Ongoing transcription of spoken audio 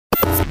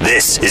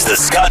This is the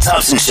Scott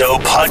Thompson Show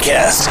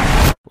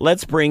podcast.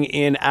 Let's bring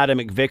in Adam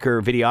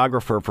McVicker,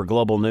 videographer for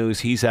Global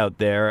News. He's out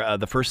there.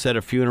 The first set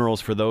of funerals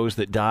for those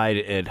that died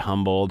at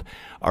Humboldt,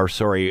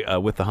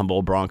 with the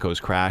Humboldt Broncos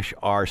crash,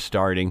 are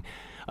starting.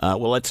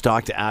 Well, let's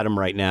talk to Adam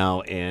right now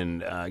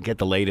and get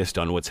the latest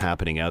on what's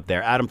happening out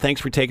there. Adam,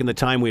 thanks for taking the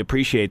time. We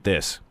appreciate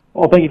this.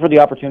 Well, thank you for the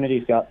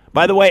opportunity, Scott.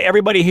 By the way,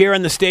 everybody here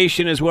in the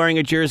station is wearing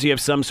a jersey of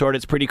some sort.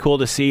 It's pretty cool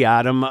to see,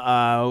 Adam.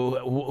 How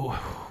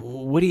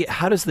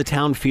does the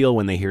town feel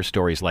when they hear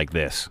stories like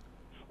this?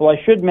 Well,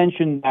 I should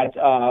mention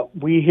that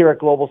we here at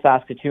Global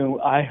Saskatoon,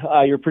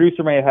 your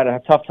producer may have had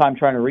a tough time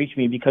trying to reach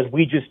me because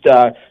we just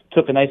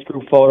took a nice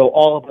group photo.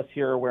 All of us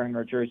here are wearing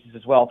our jerseys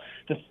as well.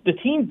 The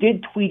team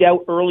did tweet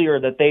out earlier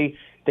that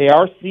they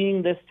are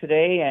seeing this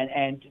today,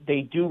 and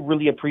they do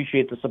really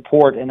appreciate the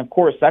support. And, of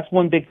course, that's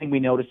one big thing we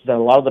noticed is that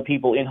a lot of the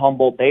people in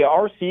Humboldt, they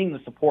are seeing the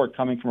support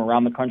coming from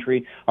around the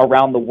country,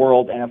 around the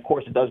world. And, of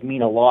course, it does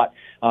mean a lot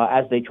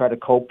as they try to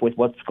cope with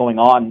what's going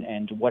on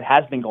and what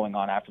has been going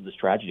on after this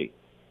tragedy.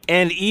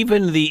 And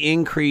even the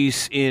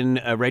increase in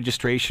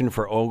registration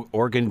for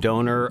organ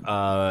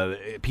donor,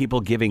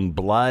 people giving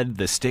blood,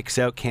 the Sticks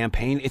Out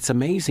campaign, it's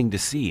amazing to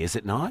see, is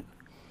it not?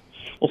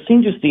 Well,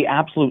 seeing just the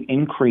absolute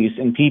increase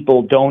in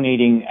people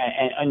donating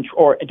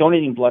or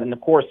donating blood, and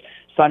of course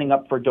signing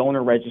up for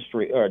donor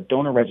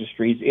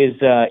registries is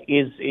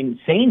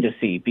insane to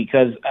see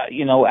because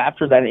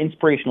after that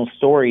inspirational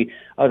story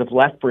out of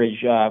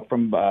Lethbridge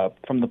from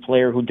the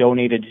player who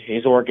donated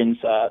his organs,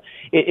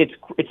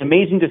 it's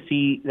amazing to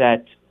see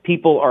that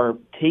people are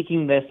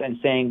taking this and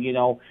saying,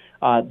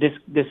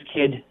 this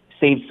kid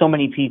saved so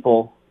many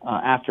people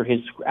after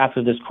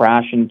this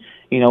crash, and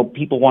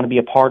people want to be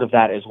a part of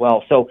that as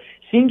well. So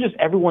seeing just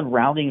everyone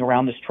rallying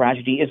around this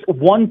tragedy is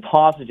one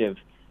positive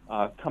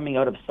coming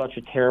out of such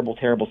a terrible,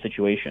 terrible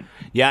situation.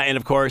 Yeah, and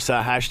of course,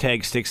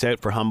 hashtag Sticks Out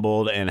for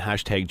Humboldt and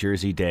hashtag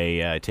Jersey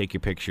Day. Take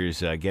your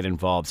pictures, get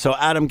involved. So,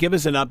 Adam, give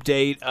us an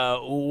update.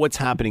 What's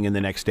happening in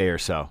the next day or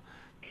so?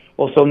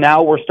 Well, so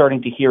now we're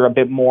starting to hear a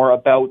bit more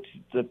about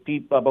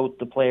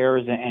the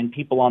players and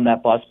people on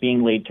that bus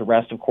being laid to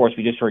rest. Of course,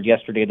 we just heard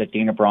yesterday that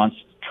Dana Bronze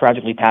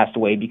tragically passed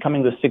away,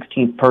 becoming the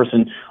 16th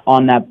person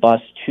on that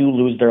bus to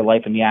lose their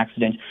life in the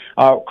accident.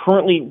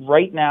 Currently,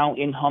 right now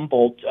in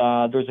Humboldt,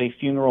 there's a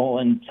funeral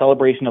and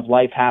celebration of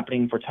life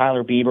happening for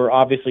Tyler Bieber,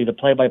 obviously the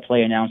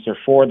play-by-play announcer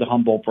for the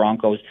Humboldt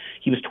Broncos.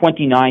 He was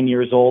 29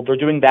 years old. They're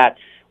doing that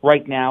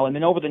right now, and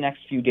then over the next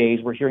few days,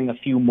 we're hearing a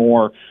few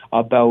more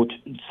about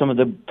some of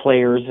the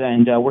players,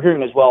 and we're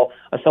hearing as well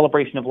a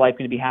celebration of life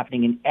going to be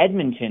happening in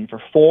Edmonton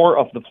for 4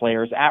 of the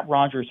players at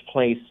Rogers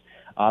Place.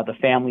 The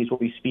families will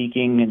be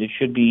speaking, and it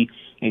should be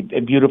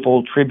a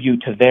beautiful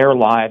tribute to their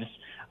lives,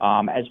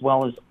 as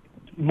well as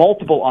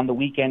multiple on the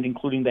weekend,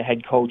 including the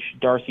head coach,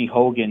 Darcy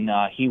Hogan.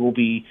 It will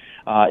be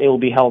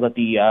held at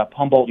the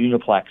Humboldt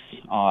Uniplex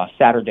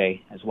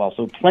Saturday as well.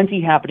 So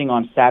plenty happening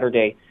on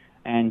Saturday.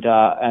 And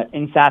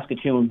in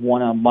Saskatoon,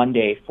 one on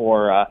Monday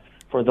for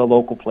the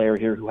local player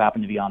here who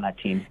happened to be on that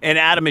team. And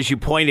Adam, as you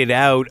pointed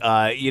out,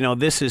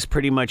 this has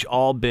pretty much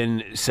all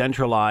been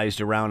centralized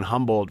around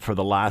Humboldt for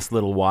the last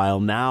little while.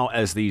 Now,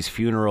 as these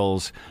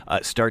funerals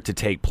start to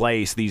take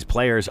place, these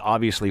players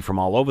obviously from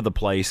all over the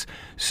place,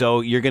 so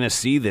you're going to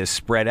see this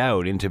spread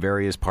out into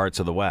various parts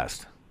of the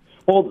West.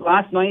 Well,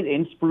 last night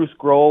in Spruce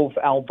Grove,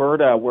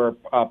 Alberta, where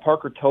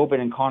Parker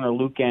Tobin and Connor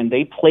Lucan,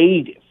 they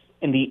played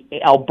in the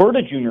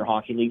Alberta Junior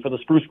Hockey League for the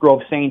Spruce Grove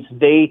Saints.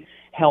 They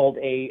held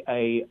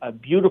a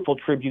beautiful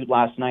tribute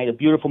last night, a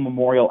beautiful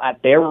memorial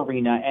at their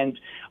arena, and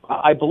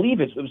I believe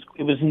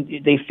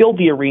they filled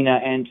the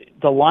arena, and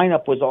the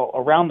lineup was all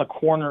around the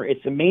corner.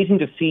 It's amazing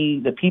to see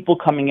the people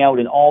coming out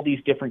in all these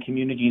different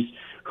communities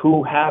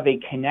who have a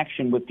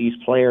connection with these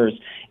players,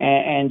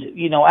 and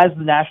as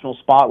the national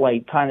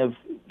spotlight kind of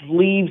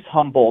leaves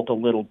Humboldt a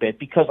little bit,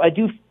 because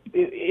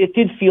it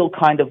did feel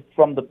kind of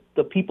from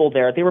the people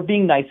there, they were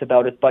being nice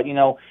about it, but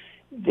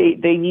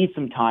they need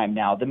some time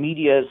now. The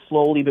media is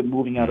slowly but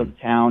moving out of the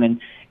town, and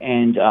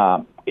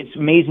it's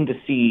amazing to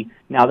see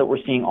now that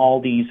we're seeing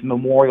all these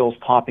memorials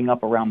popping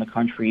up around the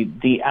country,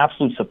 the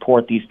absolute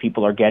support these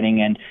people are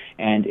getting, and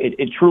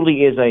it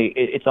truly is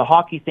it's a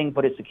hockey thing,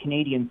 but it's a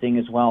Canadian thing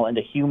as well, and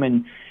a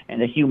human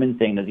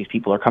thing that these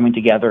people are coming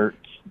together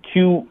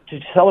to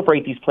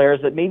celebrate these players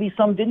that maybe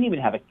some didn't even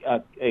have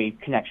a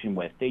connection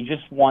with. They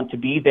just want to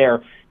be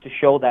there to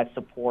show that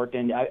support,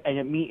 and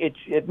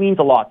it means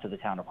a lot to the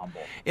town of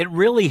Humboldt. It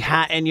really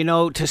and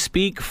to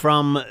speak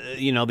from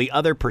the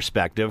other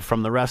perspective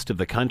from the rest of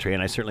the country,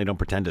 and I certainly don't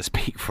pretend to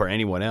speak for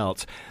anyone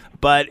else,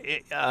 but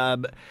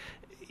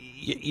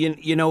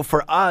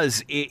for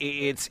us,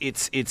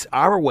 it's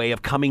our way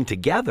of coming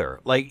together.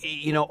 Like,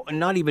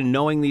 not even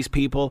knowing these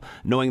people,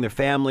 knowing their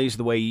families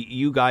the way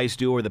you guys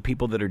do, or the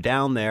people that are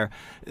down there.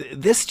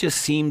 This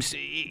just seems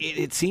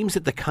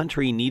that the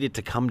country needed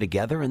to come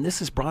together, and this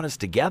has brought us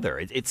together.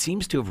 It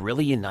seems to have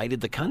really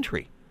united the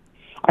country.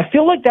 I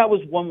feel like that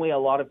was one way a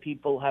lot of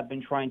people have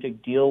been trying to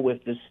deal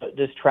with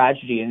this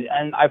tragedy.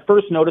 And I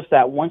first noticed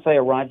that once I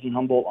arrived in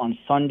Humboldt on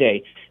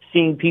Sunday,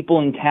 seeing people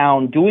in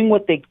town doing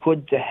what they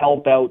could to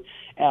help out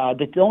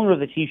the owner of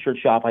the T-shirt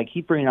shop, I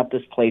keep bringing up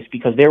this place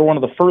because they were one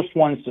of the first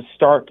ones to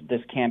start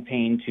this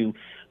campaign to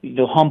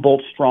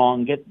Humboldt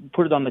Strong,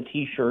 put it on the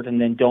T-shirt,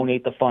 and then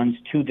donate the funds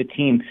to the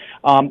team.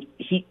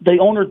 The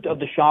owner of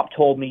the shop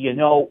told me,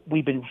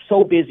 we've been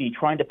so busy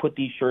trying to put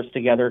these shirts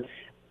together.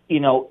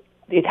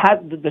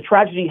 The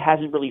tragedy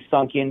hasn't really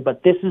sunk in,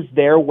 but this is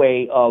their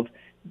way of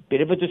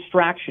bit of a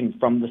distraction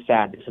from the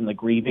sadness and the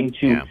grieving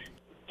to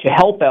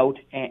help out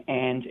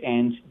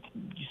and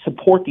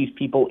support these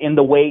people in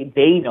the way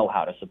they know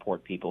how to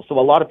support people. So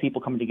a lot of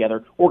people coming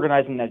together,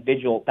 organizing that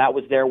vigil, that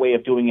was their way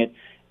of doing it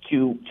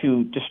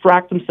to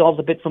distract themselves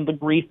a bit from the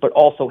grief, but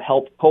also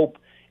help cope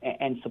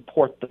and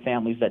support the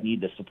families that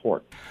need the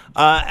support.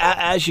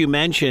 As you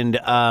mentioned,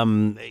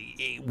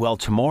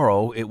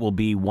 tomorrow it will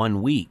be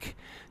 1 week.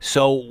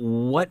 So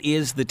what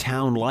is the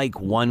town like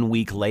 1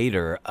 week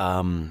later?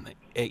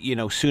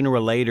 Sooner or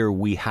later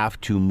we have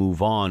to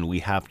move on. We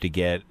have to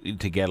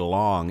get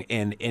along.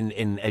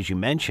 And as you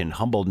mentioned,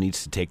 Humboldt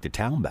needs to take the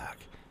town back.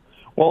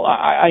 Well,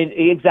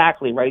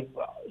 exactly right.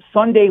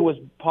 Sunday was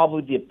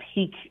probably the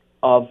peak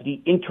of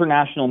the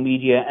international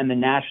media and the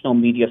national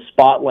media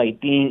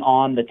spotlight being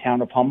on the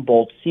town of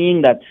Humboldt.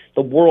 Seeing that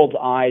the world's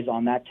eyes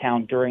on that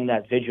town during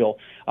that vigil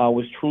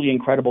was truly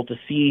incredible to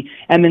see.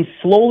 And then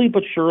slowly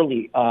but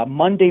surely,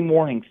 Monday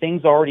morning,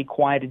 things already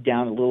quieted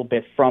down a little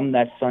bit from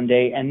that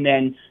Sunday. And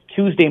then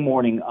Tuesday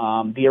morning,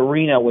 the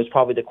arena was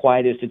probably the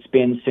quietest it's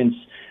been since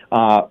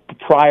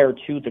prior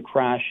to the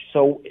crash.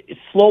 So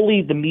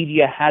slowly the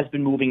media has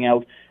been moving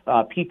out.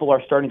 People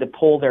are starting to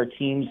pull their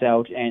teams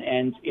out,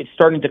 and it's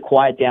starting to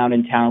quiet down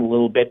in town a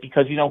little bit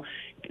because,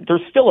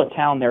 there's still a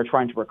town there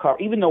trying to recover,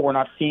 even though we're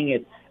not seeing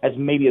it as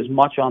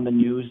much on the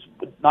news,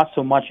 not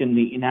so much in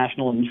the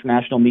national and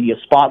international media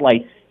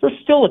spotlight. There's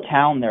still a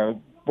town there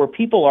where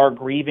people are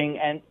grieving,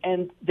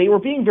 and they were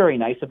being very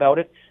nice about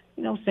it,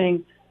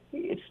 saying,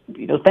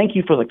 thank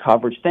you for the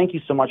coverage. Thank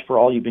you so much for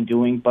all you've been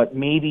doing, but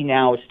maybe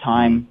now it's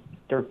time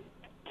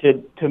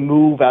to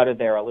move out of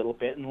there a little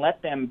bit and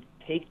let them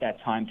take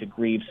that time to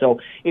grieve. So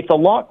it's a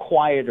lot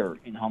quieter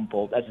in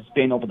Humboldt as it's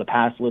been over the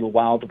past little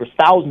while. There were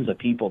thousands of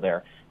people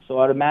there. So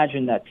I'd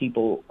imagine that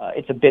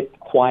it's a bit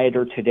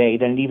quieter today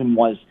than it even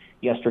was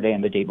yesterday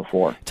and the day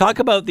before. Talk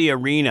about the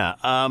arena.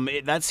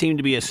 That seemed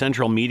to be a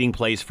central meeting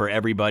place for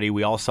everybody.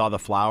 We all saw the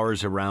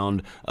flowers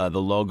around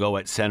the logo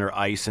at center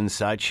ice and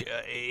such.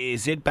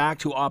 Is it back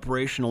to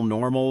operational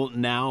normal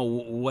now?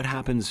 What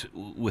happens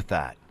with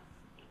that?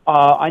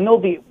 I know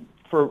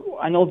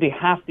the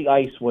half the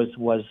ice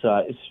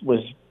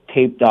was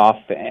taped off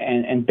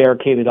and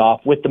barricaded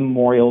off with the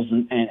memorials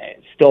and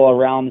still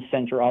around the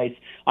center ice.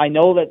 I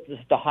know that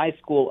the high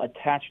school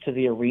attached to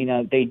the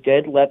arena, they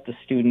did let the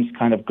students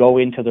kind of go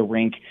into the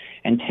rink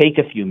and take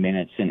a few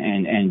minutes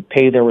and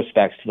pay their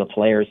respects to the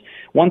players.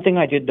 One thing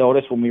I did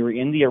notice when we were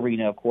in the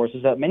arena, of course,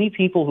 is that many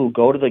people who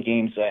go to the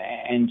games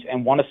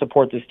and want to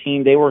support this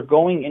team, they were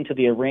going into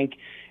the rink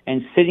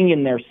and sitting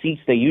in their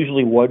seats they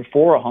usually would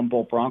for a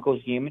Humboldt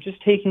Broncos game and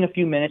just taking a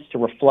few minutes to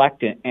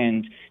reflect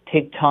and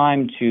take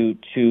time to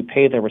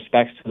pay their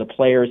respects to the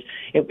players.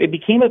 It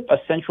became a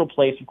central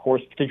place, of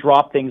course, to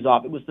drop things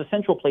off. It was the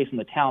central place in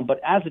the town, but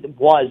as it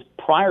was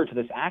prior to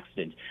this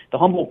accident, the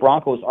Humboldt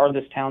Broncos are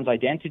this town's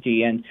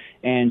identity, and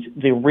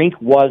the rink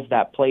was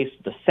that place,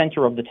 the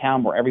center of the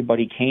town where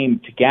everybody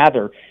came to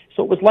gather.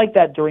 So it was like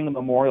that during the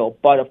memorial,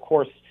 but of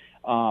course,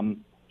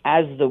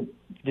 as the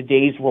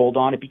days rolled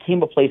on, it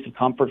became a place of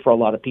comfort for a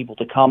lot of people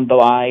to come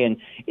by, and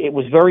it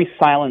was very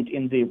silent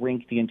in the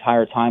rink the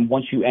entire time.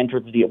 Once you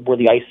entered where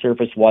the ice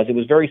surface was, it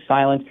was very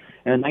silent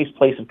and a nice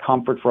place of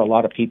comfort for a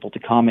lot of people to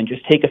come and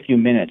just take a few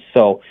minutes.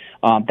 So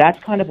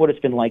that's kind of what it's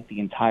been like the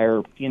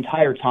entire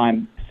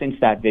time since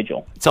that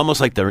vigil. It's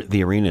almost like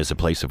the arena is a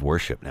place of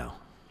worship now.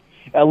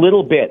 A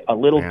little bit.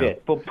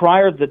 But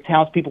prior, the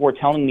townspeople were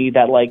telling me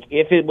that, like,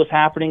 if it was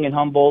happening in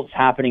Humboldt, it's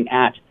happening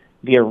at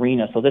the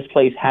arena. So this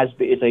place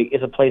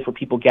is a place where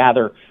people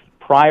gather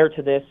prior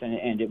to this,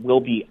 and it will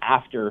be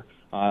after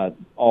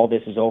all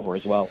this is over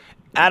as well.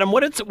 Adam,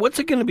 what's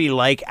it going to be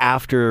like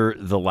after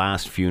the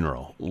last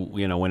funeral?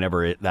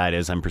 Whenever that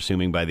is, I'm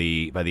presuming by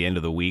the end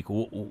of the week.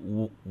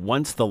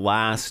 Once the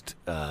last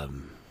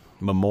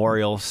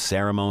memorial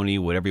ceremony,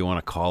 whatever you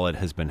want to call it,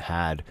 has been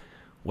had,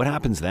 what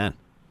happens then?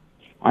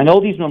 I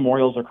know these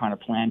memorials are kind of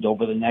planned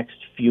over the next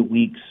few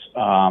weeks.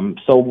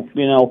 So,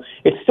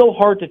 it's still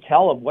hard to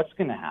tell of what's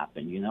going to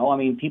happen. I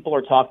mean, people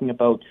are talking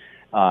about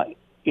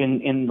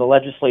in the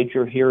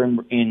legislature here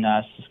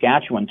in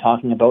Saskatchewan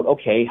talking about,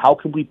 okay, how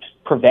could we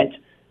prevent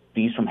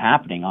these from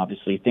happening?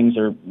 Obviously, things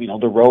are,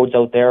 the roads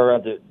out there,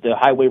 the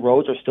highway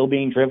roads are still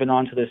being driven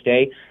on to this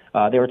day.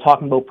 They were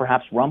talking about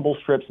perhaps rumble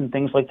strips and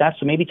things like that,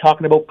 so maybe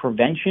talking about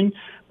prevention.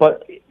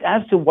 But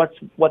as to what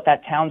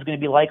that town's going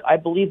to be like, I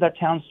believe that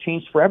town's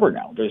changed forever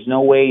now. There's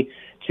no way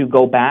to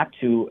go back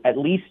to at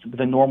least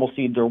the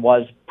normalcy there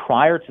was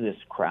prior to this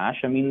crash.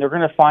 I mean, they're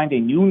going to find a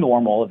new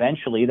normal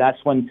eventually. That's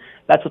what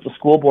the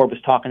school board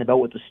was talking about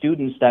with the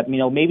students, that,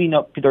 maybe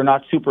they're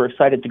not super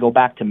excited to go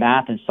back to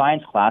math and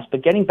science class,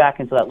 but getting back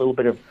into that little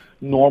bit of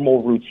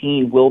normal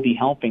routine will be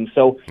helping.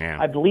 So yeah.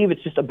 I believe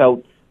it's just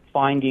about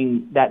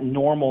finding that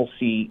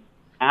normalcy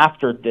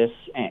after this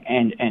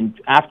and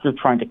after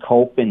trying to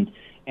cope and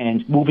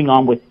moving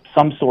on with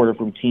some sort of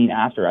routine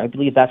after. I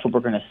believe that's what we're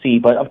going to see.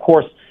 But, of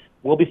course,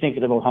 we'll be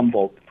thinking about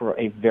Humboldt for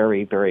a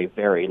very, very,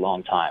 very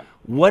long time.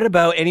 What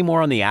about any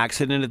more on the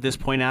accident at this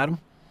point, Adam?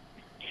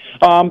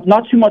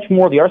 Not too much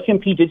more. The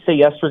RCMP did say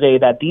yesterday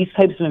that these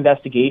types of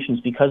investigations,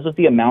 because of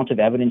the amount of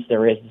evidence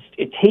there is,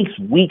 it takes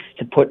weeks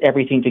to put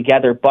everything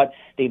together, but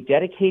they've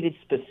dedicated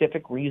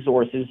specific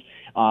resources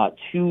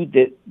to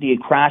the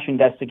crash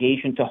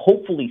investigation to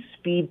hopefully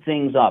speed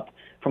things up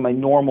from a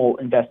normal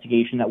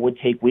investigation that would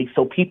take weeks,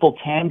 so people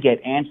can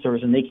get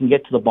answers and they can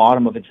get to the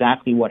bottom of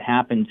exactly what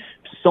happened.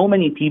 So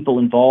many people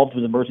involved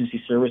with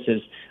emergency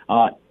services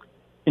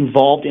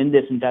involved in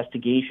this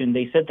investigation.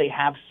 They said they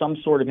have some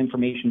sort of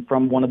information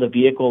from one of the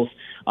vehicles.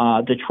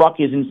 The truck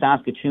is in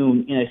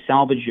Saskatoon in a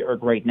salvage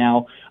yard right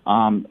now,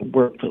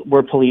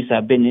 where police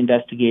have been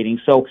investigating.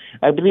 So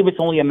I believe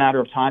it's only a matter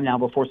of time now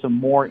before some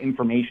more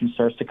information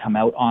starts to come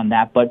out on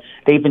that. But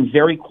they've been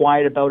very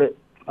quiet about it.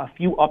 A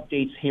few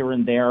updates here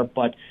and there,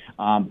 but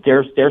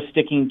they're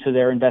sticking to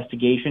their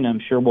investigation.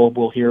 I'm sure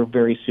we'll hear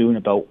very soon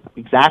about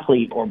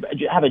exactly, or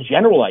have a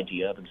general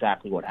idea of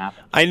exactly what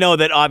happened. I know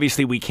that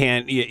obviously we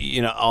can't,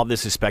 all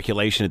this is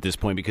speculation at this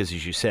point because,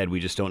 as you said, we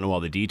just don't know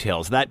all the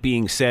details. That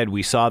being said,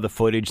 we saw the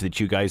footage that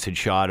you guys had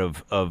shot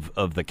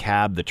of the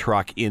cab, the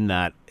truck in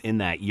that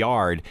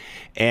yard,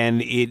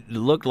 and it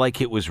looked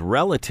like it was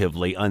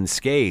relatively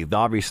unscathed.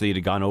 Obviously, it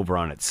had gone over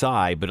on its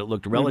side, but it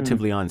looked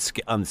relatively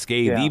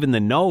unscathed, even the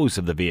nose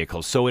of the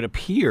vehicle. So it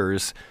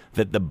appears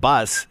that the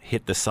bus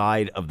hit the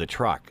side of the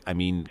truck. I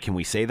mean, can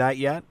we say that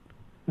yet?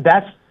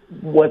 That's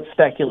what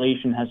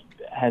speculation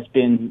has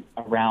been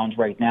around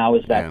right now,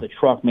 is that the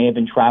truck may have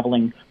been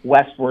traveling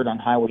westward on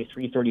Highway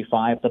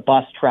 335, the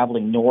bus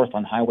traveling north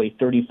on Highway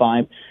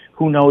 35.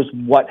 Who knows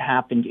what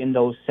happened in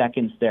those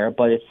seconds there,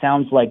 but it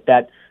sounds like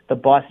that the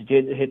bus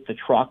did hit the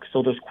truck.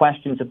 So there's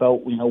questions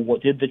about,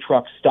 what did the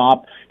truck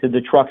stop? Did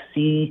the truck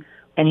see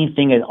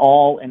anything at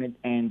all? And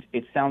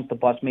it sounds the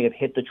bus may have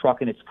hit the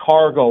truck and its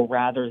cargo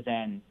rather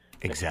than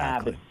the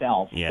cab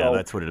itself. Yeah, so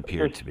that's what it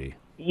appeared to be.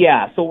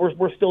 Yeah, so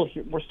we're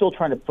still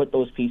trying to put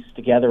those pieces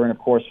together, and of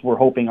course we're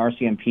hoping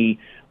RCMP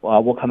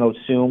will come out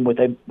soon with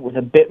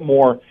a bit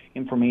more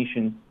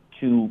information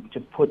to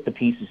put the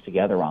pieces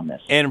together on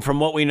this. And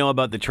from what we know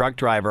about the truck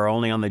driver,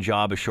 only on the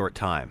job a short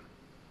time.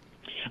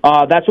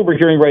 That's what we're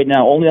hearing right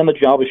now. Only on the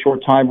job a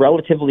short time,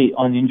 relatively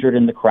uninjured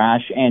in the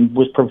crash, and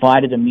was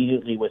provided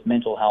immediately with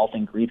mental health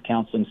and grief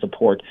counseling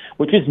support,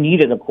 which is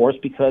needed, of course,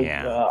 because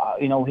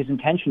his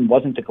intention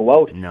wasn't to go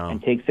out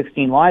and take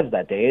 16 lives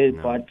that day.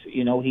 But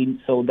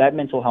so that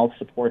mental health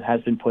support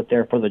has been put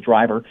there for the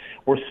driver.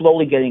 We're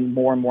slowly getting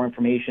more and more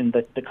information.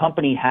 The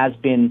company has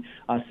been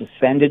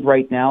suspended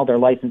right now. Their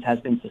license has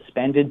been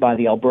suspended by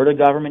the Alberta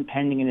government,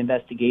 pending an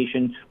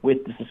investigation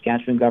with the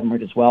Saskatchewan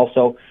government as well.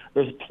 So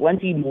there's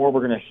plenty more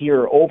we're going to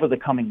hear over the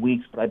coming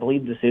weeks, but I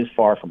believe this is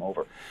far from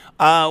over.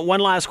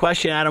 One last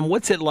question, Adam.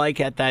 What's it like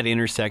at that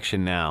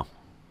intersection now?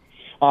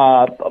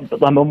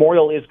 The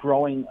memorial is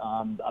growing.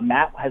 A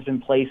map has been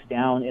placed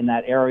down in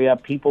that area.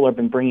 People have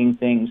been bringing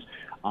things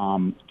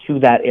to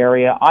that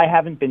area. I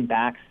haven't been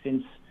back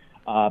since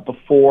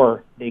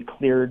before they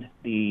cleared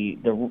the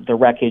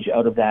wreckage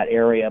out of that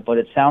area, but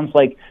it sounds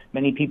like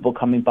many people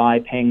coming by,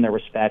 paying their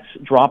respects,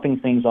 dropping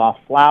things off,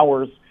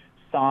 flowers,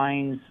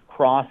 signs,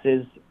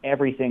 crosses,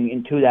 everything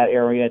into that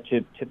area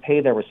to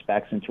pay their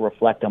respects and to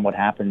reflect on what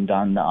happened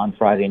on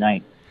Friday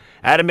night.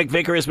 Adam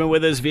McVicker has been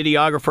with us,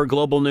 videographer,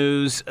 Global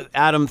News.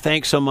 Adam,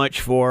 thanks so much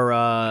for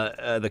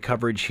the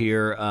coverage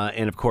here,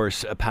 and of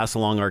course, pass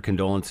along our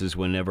condolences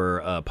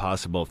whenever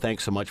possible.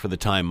 Thanks so much for the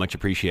time. Much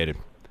appreciated.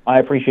 I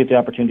appreciate the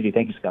opportunity.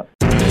 Thank you, Scott.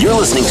 You're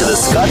listening to The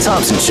Scott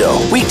Thompson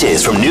Show,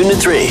 weekdays from noon to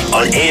 3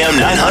 on AM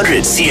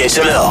 900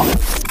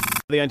 CHML.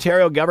 The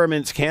Ontario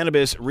government's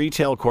Cannabis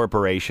Retail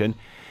Corporation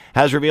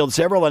has revealed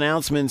several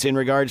announcements in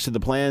regards to the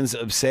plans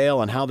of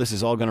sale and how this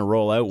is all going to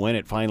roll out when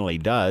it finally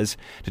does.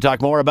 To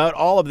talk more about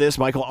all of this,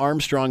 Michael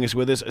Armstrong is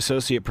with us,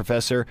 Associate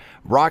Professor,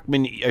 Brock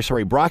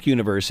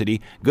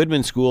University,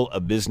 Goodman School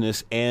of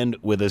Business, and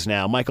with us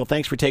now. Michael,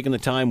 thanks for taking the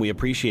time. We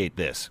appreciate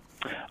this.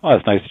 Oh,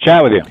 it's nice to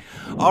chat with you.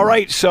 All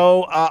right,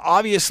 so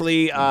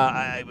obviously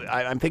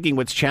I'm thinking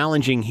what's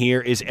challenging here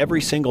is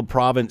every single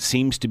province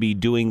seems to be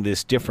doing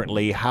this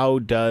differently. How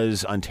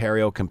does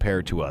Ontario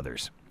compare to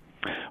others?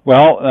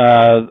 Well,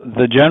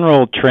 the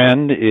general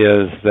trend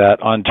is that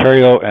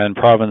Ontario and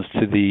province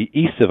to the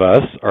east of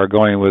us are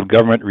going with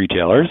government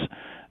retailers,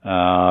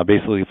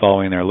 basically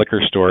following their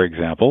liquor store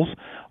examples,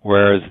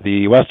 whereas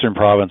the western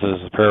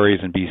provinces, the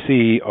Prairies and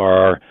BC,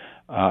 are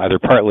either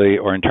partly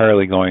or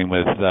entirely going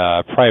with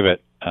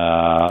private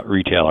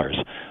retailers.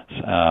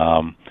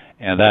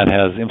 And that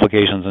has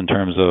implications in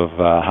terms of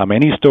how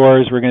many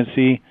stores we're going to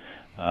see.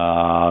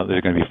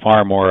 There's going to be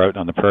far more out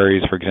on the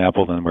Prairies, for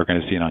example, than we're going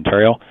to see in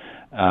Ontario.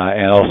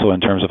 And also in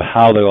terms of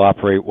how they'll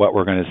operate, what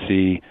we're going to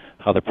see,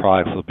 how the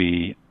products will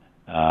be,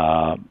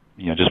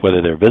 just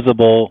whether they're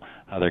visible,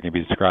 how they're going to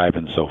be described,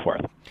 and so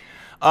forth.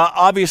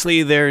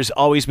 Obviously, there's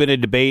always been a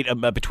debate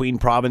between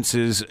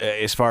provinces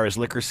as far as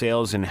liquor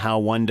sales and how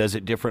one does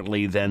it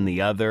differently than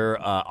the other.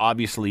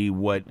 Obviously,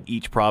 what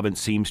each province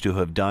seems to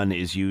have done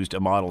is used a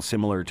model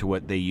similar to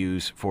what they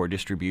use for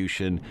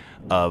distribution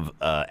of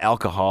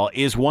alcohol.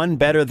 Is one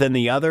better than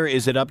the other?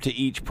 Is it up to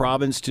each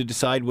province to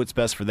decide what's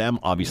best for them?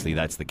 Obviously,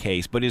 that's the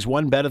case. But is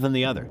one better than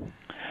the other?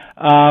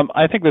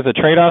 I think there's a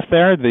trade-off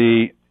there.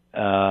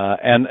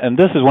 And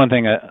this is one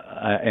thing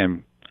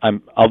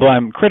although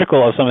I'm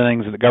critical of some of the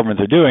things that the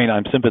governments are doing,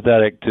 I'm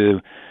sympathetic to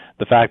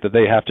the fact that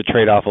they have to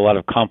trade off a lot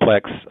of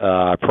complex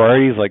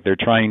priorities, like they're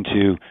trying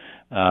to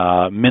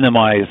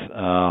minimize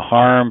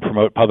harm,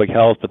 promote public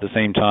health, but at the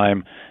same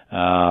time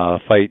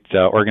fight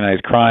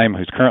organized crime,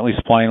 who's currently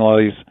supplying a lot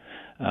of these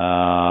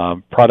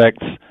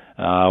products,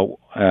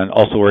 and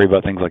also worry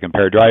about things like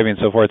impaired driving and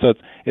so forth. So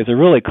it's a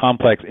really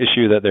complex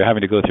issue that they're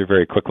having to go through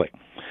very quickly.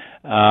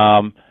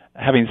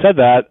 Having said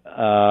that,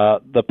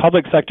 the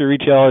public sector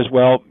retailers,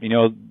 well,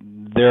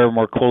 they're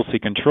more closely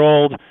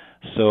controlled,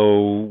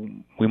 so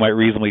we might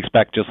reasonably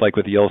expect, just like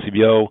with the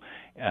LCBO,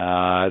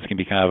 it's going to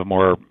be kind of a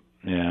more,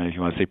 if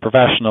you want to say,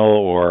 professional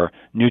or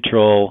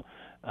neutral,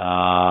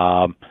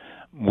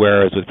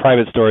 whereas with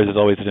private stores, there's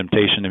always a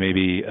temptation to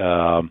maybe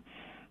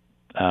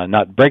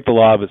not break the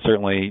law, but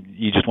certainly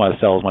you just want to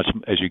sell as much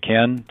as you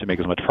can to make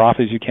as much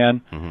profit as you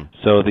can. Mm-hmm.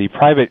 So the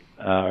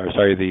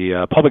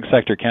public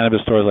sector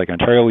cannabis stores like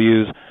Ontario will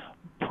use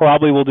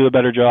probably will do a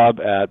better job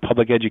at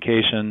public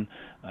education,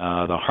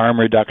 the harm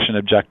reduction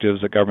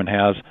objectives that government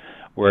has,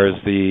 whereas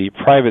the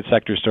private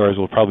sector stores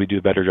will probably do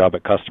a better job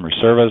at customer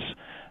service,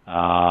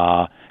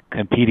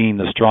 competing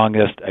the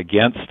strongest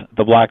against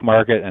the black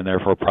market, and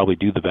therefore probably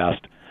do the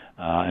best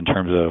in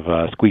terms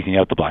of squeezing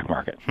out the black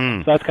market.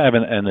 So that's kind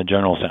of in the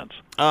general sense.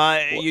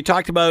 You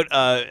talked about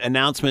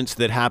announcements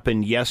that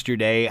happened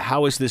yesterday.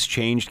 How has this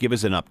changed? Give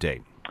us an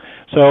update.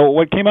 So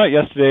what came out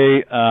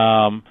yesterday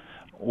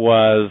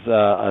was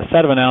a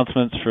set of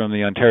announcements from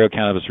the Ontario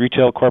Cannabis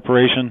Retail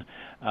Corporation.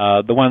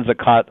 The ones that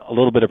caught a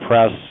little bit of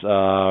press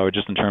were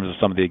just in terms of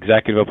some of the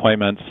executive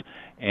appointments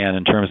and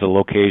in terms of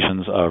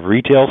locations of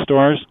retail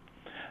stores.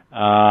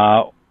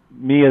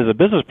 Me as a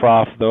business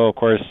prof, though, of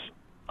course,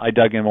 I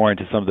dug in more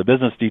into some of the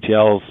business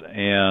details,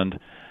 and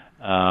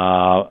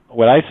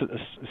what I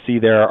see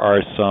there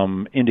are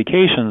some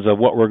indications of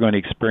what we're going to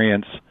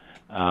experience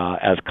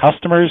as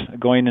customers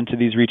going into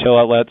these retail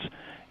outlets,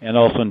 and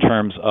also in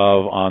terms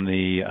of on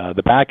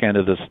the back end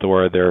of the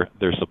store,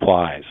 their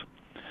supplies.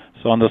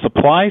 So on the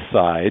supply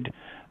side,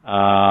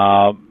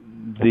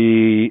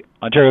 the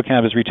Ontario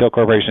Cannabis Retail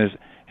Corporation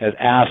has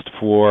asked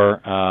for,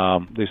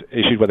 they've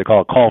issued what they call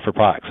a call for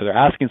products. So they're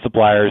asking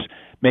suppliers,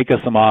 make us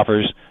some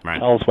offers, right.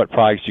 Tell us what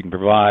products you can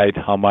provide,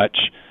 how much,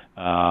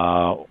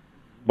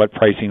 what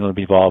pricing will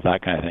be involved,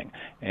 that kind of thing,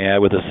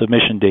 and with a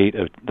submission date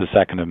of the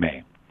 2nd of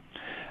May.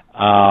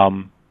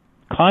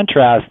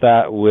 Contrast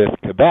that with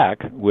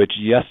Quebec, which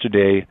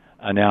yesterday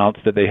announced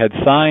that they had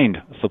signed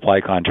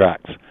supply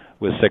contracts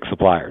with 6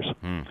 suppliers.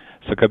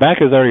 So Quebec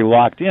has already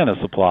locked in a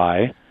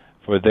supply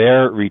for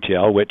their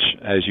retail, which,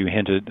 as you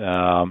hinted,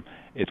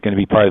 it's going to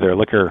be part of their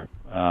liquor,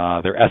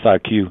 their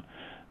SRQ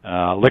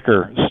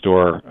liquor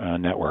store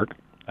network.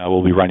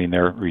 Will be running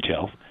their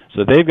retail.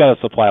 So they've got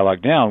a supply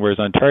locked down, whereas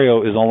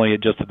Ontario is only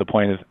just at the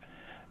point of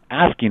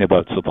asking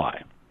about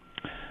supply.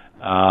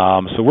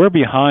 So we're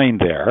behind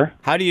there.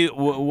 How do you?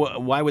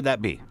 Why would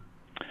that be?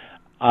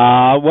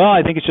 Well,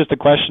 I think it's just a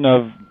question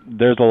of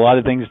there's a lot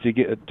of things to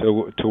get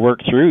to work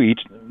through.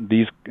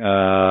 These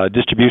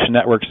distribution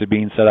networks are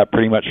being set up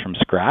pretty much from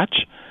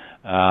scratch.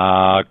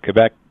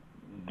 Quebec,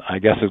 I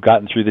guess, has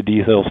gotten through the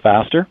details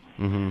faster.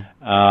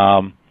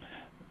 Mm-hmm.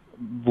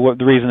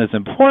 The reason it's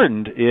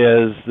important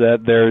is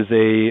that there's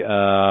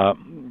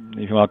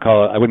if you want to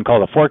call it, I wouldn't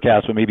call it a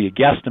forecast, but maybe a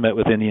guesstimate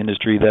within the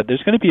industry that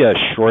there's going to be a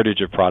shortage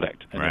of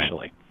product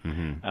initially. Right.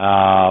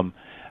 Mm-hmm.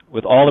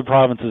 With all the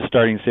provinces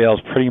starting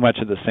sales pretty much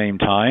at the same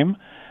time,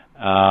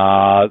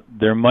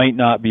 there might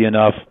not be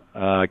enough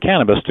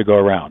cannabis to go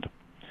around.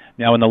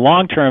 Now, in the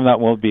long term, that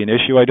won't be an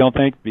issue, I don't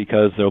think,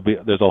 because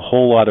there's a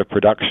whole lot of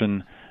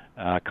production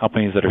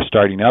companies that are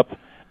starting up.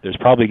 There's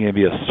probably going to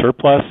be a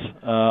surplus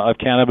of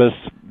cannabis,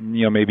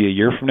 maybe a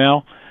year from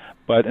now.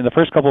 But in the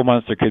first couple of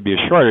months, there could be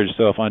a shortage.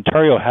 So if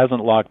Ontario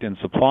hasn't locked in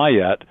supply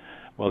yet,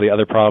 while the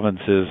other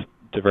provinces,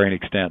 to varying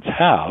extents,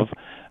 have,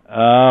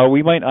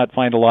 we might not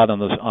find a lot on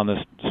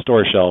the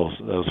store shelves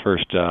those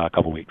first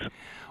couple weeks.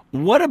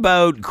 What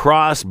about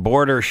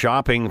cross-border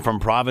shopping from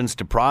province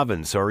to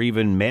province, or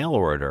even mail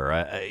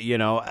order?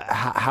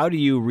 How do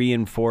you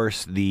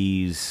reinforce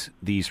these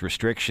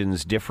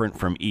restrictions different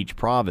from each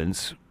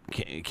province?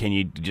 Can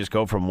you just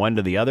go from one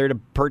to the other to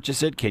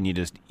purchase it? Can you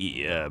just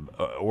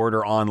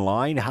order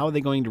online? How are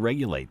they going to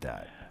regulate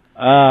that?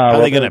 How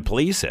are they going to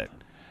police it?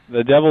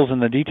 The devil's in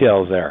the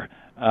details there.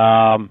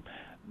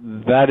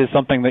 That is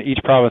something that each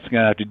province is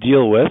going to have to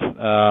deal with.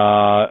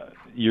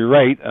 You're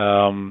right.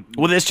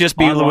 Will this just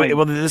be?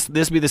 Will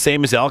this be the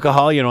same as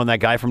alcohol? And that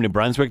guy from New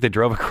Brunswick that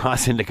drove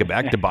across into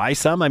Quebec to buy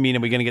some. I mean,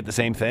 are we going to get the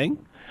same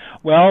thing?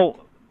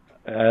 Well,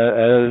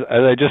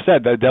 as I just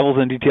said, the devil's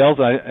in details,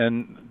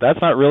 and that's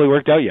not really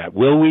worked out yet.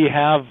 Will we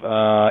have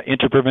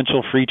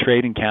interprovincial free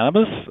trade in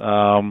cannabis?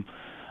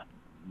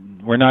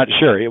 We're not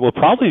sure. It will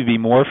probably be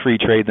more free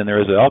trade than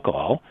there is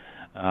alcohol.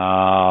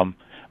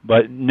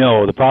 But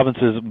no, the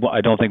provinces,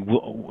 I don't think,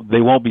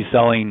 they won't be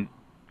selling,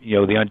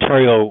 the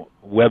Ontario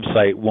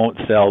website won't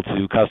sell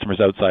to customers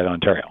outside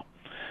Ontario.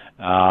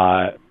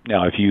 Now,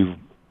 if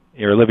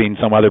you're living in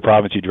some other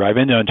province, you drive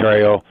into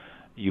Ontario,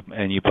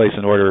 and you place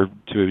an order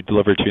to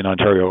deliver to an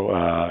Ontario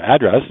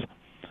address,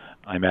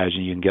 I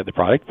imagine you can get the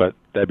product, but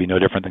that'd be no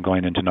different than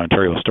going into an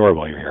Ontario store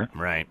while you're here.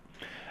 Right.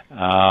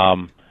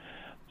 But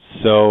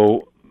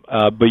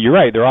you're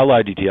right, there are a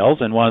lot of details,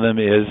 and one of them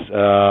is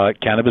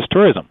cannabis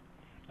tourism.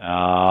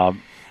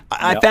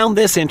 I found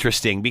this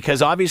interesting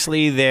because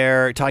obviously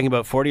they're talking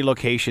about 40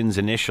 locations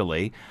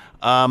initially,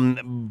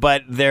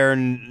 but they're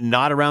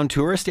not around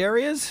tourist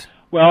areas?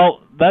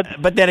 Well,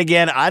 but then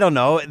again, I don't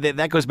know.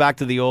 That goes back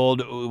to the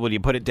old, will you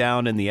put it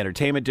down in the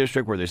entertainment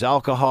district where there's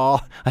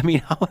alcohol? I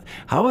mean,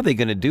 how are they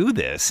going to do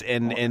this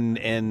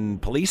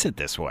and police it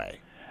this way?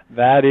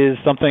 That is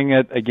something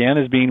that, again,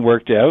 is being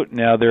worked out.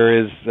 Now,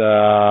 there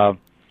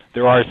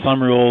are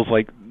some rules,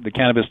 like the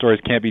cannabis stores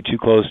can't be too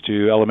close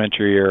to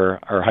elementary or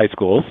high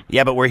schools.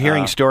 Yeah, but we're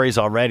hearing stories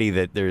already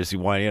that there's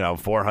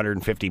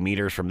 450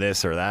 meters from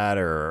this or that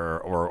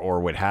or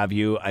what have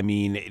you. I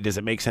mean, does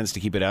it make sense to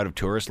keep it out of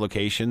tourist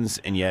locations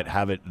and yet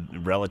have it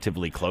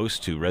relatively close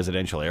to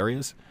residential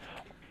areas?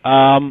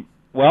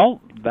 Well,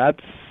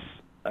 that's,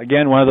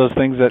 again, one of those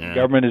things that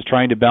government is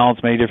trying to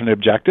balance many different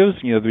objectives,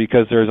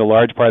 because there's a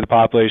large part of the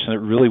population that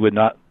really would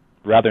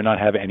rather not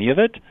have any of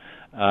it.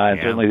 And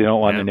certainly they don't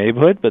want the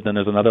neighborhood, but then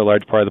there's another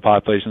large part of the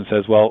population that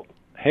says, well,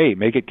 hey,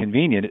 make it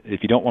convenient.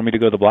 If you don't want me to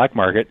go to the black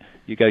market,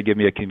 you got to give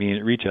me a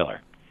convenient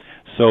retailer.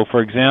 So,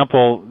 for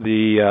example,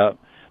 the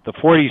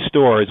 40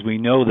 stores, we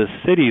know the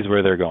cities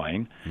where they're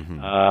going,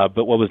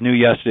 but what was new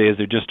yesterday is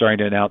they're just starting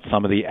to announce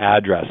some of the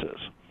addresses.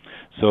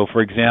 So, for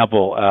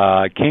example,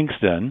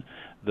 Kingston,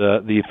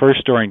 the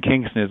first store in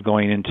Kingston is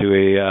going into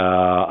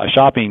a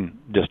shopping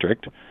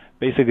district,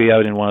 basically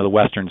out in one of the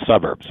western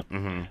suburbs.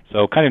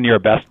 So kind of near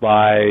Best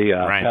Buy,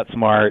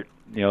 PetSmart,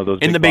 those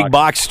in the big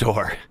box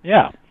store.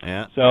 Yeah.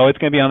 So it's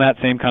going to be on that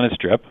same kind of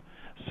strip.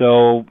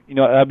 So,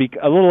 that'd be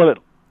a little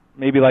bit,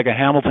 maybe like a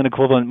Hamilton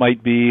equivalent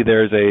might be,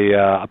 there's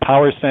a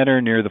power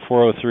center near the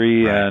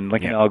 403 and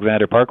Lincoln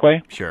Alexander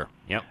Parkway. Sure.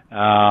 Yep.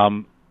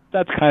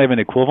 That's kind of an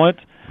equivalent.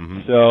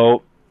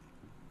 So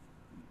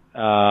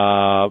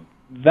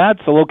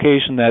that's a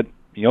location that,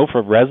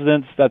 for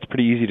residents, that's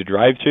pretty easy to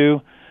drive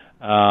to.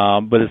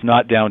 But it's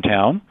not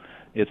downtown.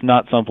 It's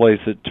not someplace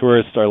that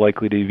tourists are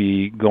likely to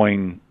be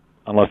going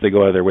unless they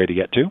go out of their way to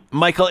get to.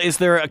 Michael, is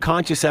there a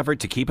conscious effort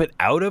to keep it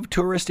out of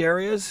tourist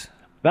areas?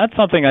 That's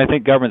something I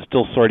think government's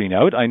still sorting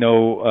out. I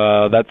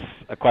know that's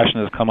a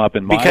question that's come up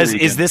in my region.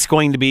 Is this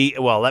going to be,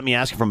 well, let me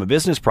ask you from a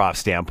business prof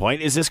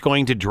standpoint, is this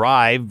going to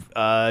drive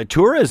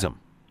tourism?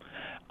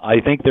 I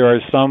think there are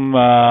some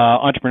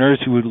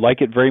entrepreneurs who would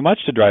like it very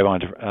much to drive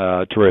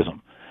on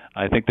tourism.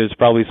 I think there's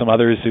probably some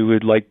others who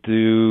would like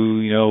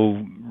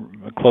to,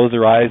 close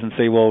their eyes and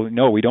say, well,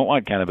 no, we don't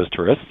want cannabis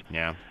tourists.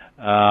 Yeah.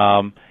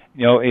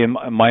 In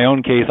my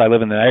own case, I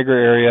live in the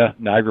Niagara area.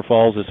 Niagara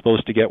Falls is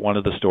supposed to get one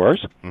of the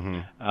stores.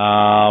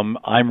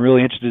 I'm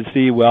really interested to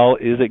see, well,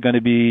 is it going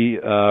to be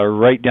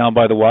right down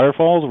by the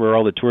waterfalls where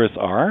all the tourists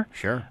are?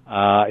 Sure.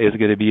 Is it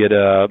going to be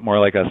at more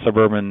like a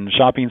suburban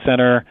shopping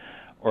center,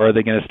 or are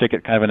they going to stick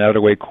it kind of an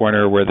out-of-way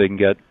corner where they can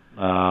get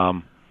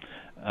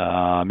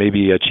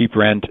maybe a cheap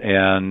rent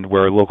and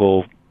where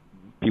local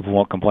people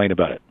won't complain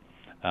about it?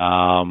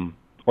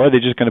 Or are they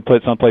just going to put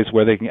it someplace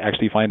where they can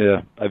actually find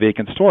a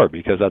vacant store?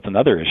 Because that's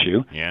another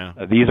issue. Yeah.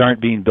 These aren't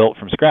being built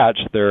from scratch.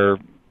 They're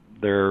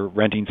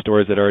renting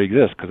stores that already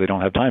exist because they don't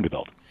have time to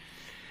build.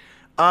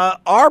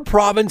 Are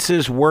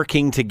provinces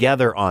working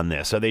together on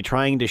this? Are they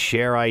trying to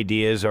share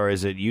ideas, or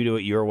is it you do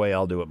it your way,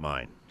 I'll do it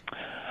mine?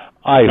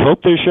 I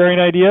hope they're sharing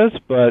ideas,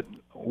 but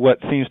what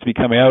seems to be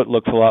coming out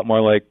looks a lot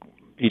more like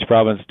each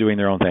province doing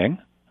their own thing.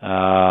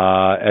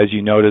 As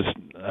you noticed,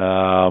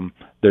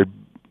 they're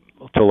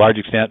to a large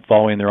extent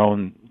following their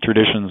own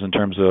traditions in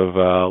terms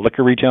of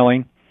liquor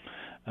retailing.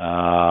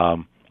 A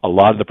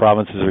lot of the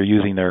provinces are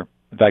using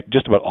in fact,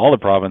 just about all the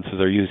provinces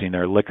are using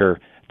their liquor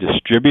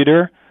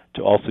distributor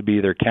to also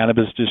be their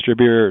cannabis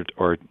distributor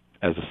or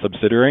as a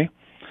subsidiary.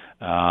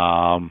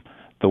 The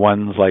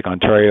ones like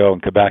Ontario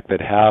and Quebec that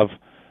have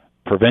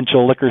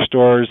provincial liquor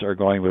stores are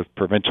going with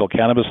provincial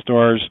cannabis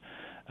stores,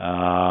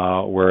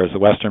 whereas the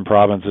western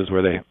provinces,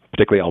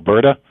 particularly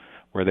Alberta,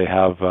 where they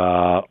have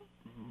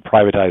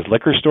privatized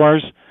liquor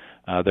stores,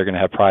 they're going to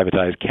have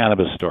privatized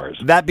cannabis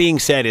stores. That being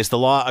said, is the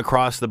law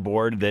across the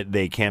board that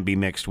they can't be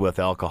mixed with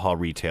alcohol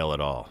retail at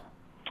all?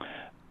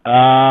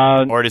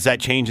 Or does that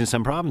change in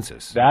some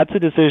provinces? That's a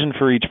decision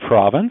for each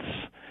province.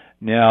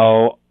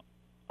 Now,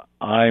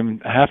 I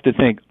have to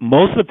think,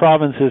 most of the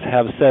provinces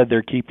have said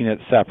they're keeping it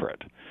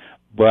separate,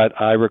 but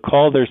I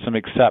recall there's some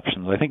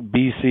exceptions. I think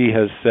BC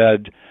has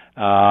said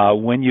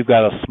When you've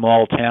got a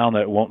small town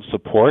that won't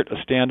support a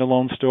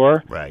standalone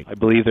store, Right. I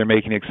believe they're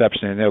making an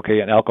exception. And okay,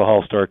 an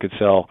alcohol store could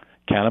sell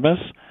cannabis.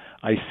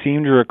 I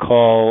seem to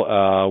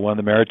recall one of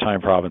the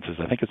maritime provinces,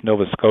 I think it's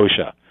Nova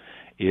Scotia,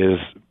 is,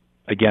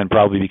 again,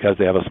 probably because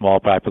they have a small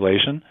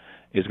population,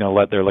 is going to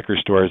let their liquor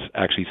stores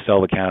actually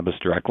sell the cannabis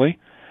directly.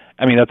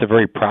 I mean, that's a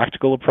very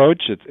practical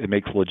approach. It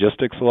makes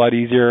logistics a lot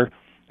easier.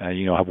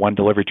 Have one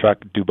delivery truck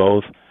do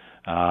both.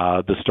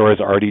 The stores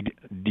already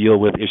deal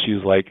with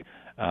issues like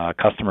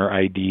customer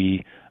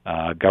ID,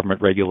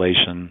 government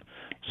regulation.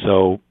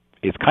 So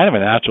it's kind of a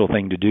natural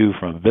thing to do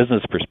from a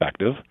business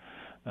perspective.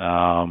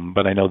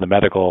 But I know the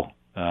medical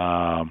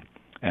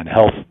and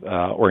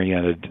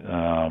health-oriented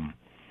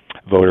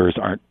voters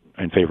aren't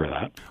in favor of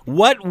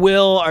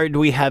that. Do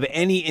we have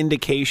any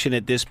indication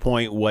at this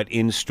point what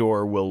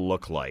in-store will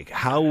look like?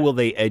 How will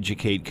they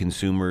educate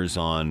consumers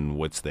on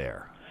what's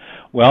there?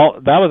 Well,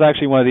 that was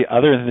actually one of the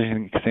other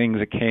things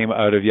that came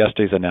out of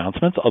yesterday's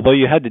announcements, although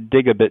you had to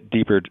dig a bit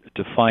deeper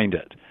to find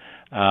it.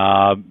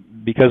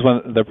 Because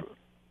when the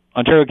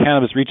Ontario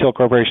Cannabis Retail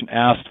Corporation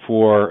asked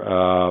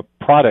for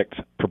product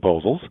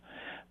proposals,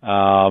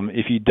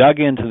 if you dug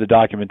into the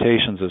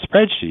documentation's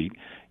spreadsheet,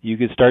 you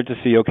could start to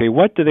see, okay,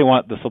 what do they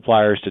want the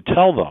suppliers to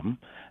tell them?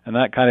 And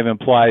that kind of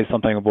implies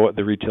something about what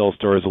the retail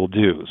stores will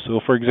do.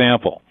 So, for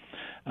example,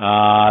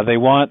 they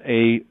want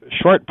a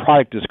short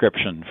product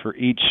description for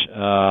each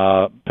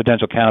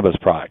potential cannabis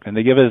product. And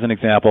they give it as an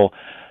example,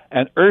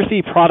 an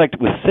earthy product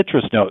with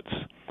citrus notes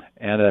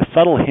and a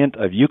subtle hint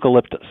of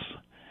eucalyptus.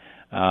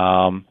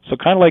 So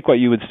kind of like what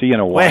you would see in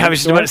a wine Wait, I was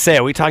just store. about to say,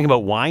 are we talking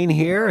about wine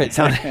here? It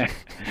sounded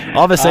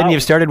all of a sudden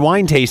you've started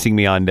wine tasting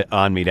me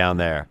on me down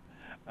there.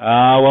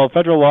 Well,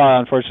 federal law,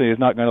 unfortunately, is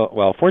not going to,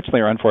 well,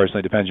 fortunately or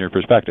unfortunately, depends on your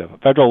perspective.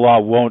 Federal law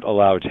won't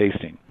allow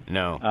tasting.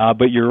 No.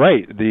 But you're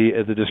right.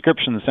 The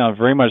descriptions sound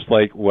very much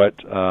like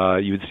what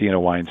you would see in a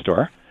wine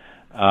store.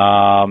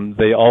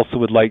 They also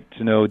would like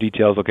to know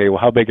details, okay, well,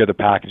 how big are the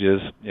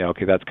packages? Yeah,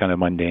 okay, that's kind of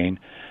mundane.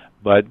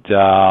 But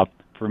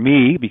for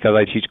me, because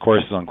I teach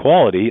courses on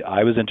quality,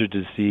 I was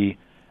interested to see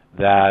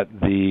that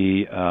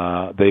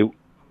they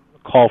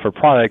call for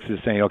products is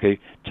saying, okay,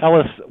 tell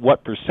us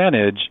what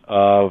percentage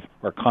of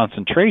or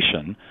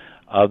concentration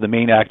of the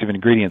main active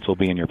ingredients will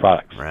be in your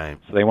products. Right.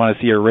 So they want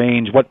to see a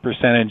range, what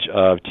percentage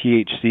of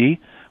THC,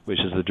 which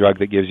is the drug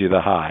that gives you the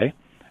high,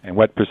 and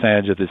what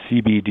percentage of the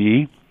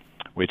CBD,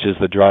 which is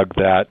the drug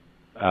that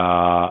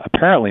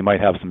apparently might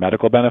have some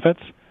medical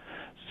benefits.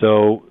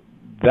 So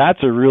that's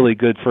a really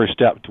good first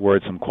step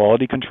towards some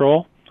quality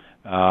control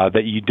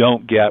that you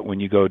don't get when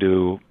you go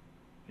to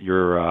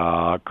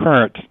your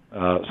current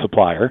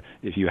supplier,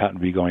 if you happen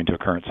to be going to a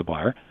current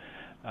supplier.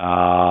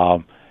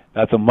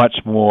 That's a much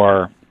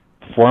more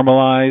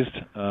formalized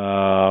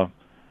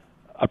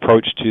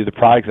approach to the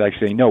product.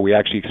 Actually saying, no, we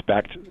actually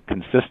expect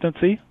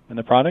consistency in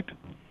the product.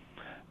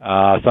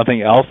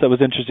 Something else that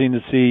was interesting to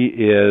see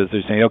is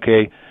they're saying,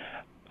 okay,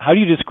 how do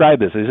you describe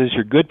this? Is this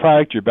your good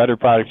product, your better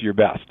product, your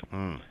best?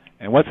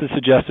 And what's the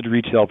suggested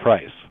retail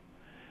price?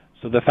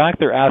 So the fact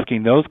they're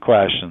asking those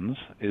questions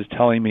is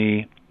telling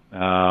me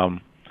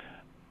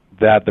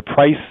that the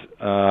price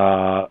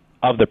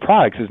of the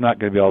products is not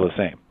going to be all the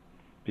same.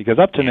 Because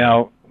up to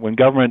now, when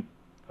government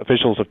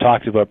officials have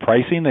talked about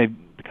pricing, they've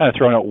kind of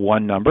thrown out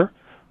one number.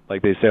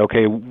 Like they say,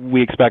 okay,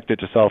 we expect it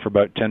to sell for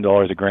about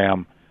 $10 a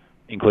gram,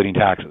 including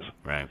taxes.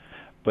 Right.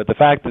 But the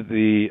fact that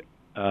the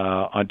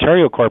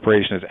Ontario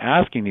Corporation is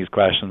asking these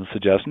questions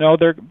suggests, no,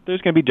 there's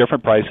going to be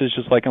different prices,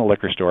 just like in a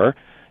liquor store.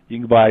 You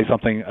can buy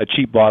something, a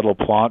cheap bottle of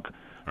Plonk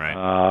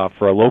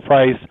for a low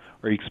price,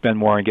 or you can spend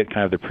more and get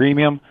kind of the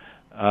premium.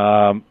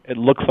 It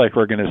looks like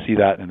we're going to see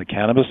that in the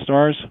cannabis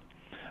stores.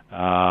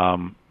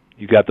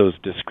 You've got those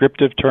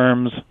descriptive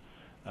terms.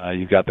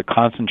 You've got the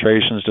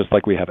concentrations, just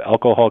like we have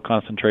alcohol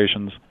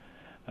concentrations.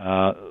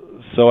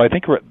 So I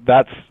think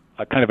that's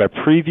a kind of a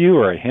preview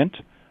or a hint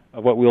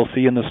of what we'll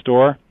see in the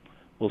store.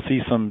 We'll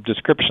see some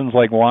descriptions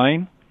like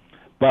wine,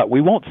 but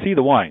we won't see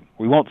the wine.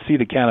 We won't see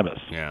the cannabis.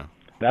 Yeah.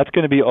 That's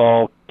going to be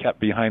all kept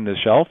behind the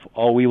shelf.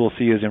 All we will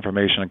see is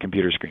information on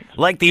computer screens.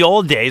 Like the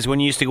old days when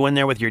you used to go in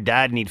there with your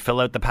dad and he'd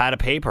fill out the pad of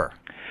paper.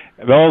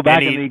 Well,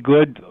 back in the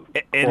good or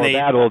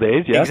bad old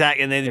days, yes.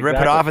 Exactly, and they'd rip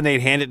it off and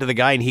they'd hand it to the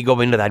guy and he'd go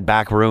into that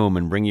back room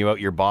and bring you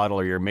out your bottle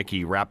or your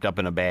Mickey wrapped up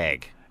in a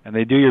bag. And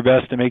they do your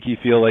best to make you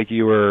feel like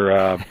you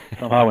were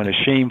somehow in a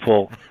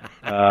shameful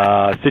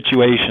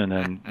situation,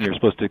 and you're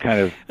supposed to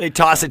kind of... They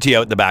toss it to you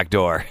out the back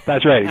door.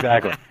 That's right,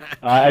 exactly.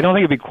 I don't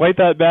think it'd be quite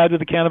that bad with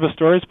the cannabis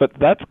stores, but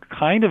that's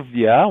kind of,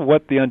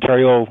 what the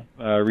Ontario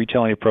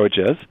retailing approach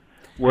is.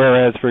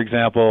 Whereas, for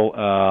example,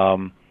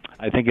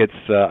 I think it's,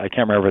 I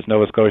can't remember if it's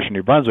Nova Scotia or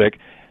New Brunswick,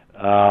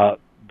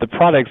 the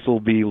products will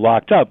be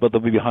locked up, but they'll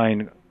be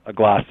behind a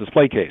glass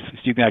display case, so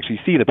you can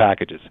actually see the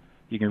packages.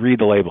 You can read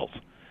the labels.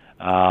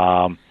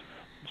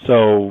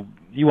 So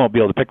you won't be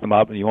able to pick them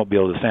up and you won't be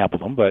able to sample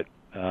them, but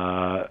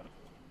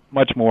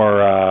much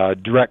more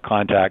direct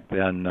contact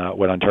than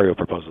what Ontario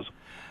proposes.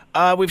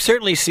 We've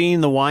certainly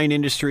seen the wine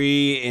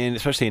industry,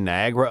 especially in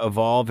Niagara,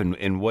 evolve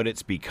and what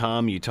it's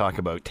become. You talk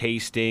about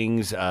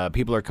tastings.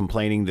 People are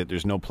complaining that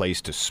there's no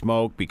place to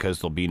smoke because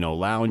there'll be no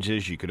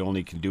lounges. You can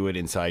only do it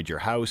inside your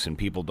house, and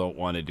people don't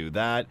want to do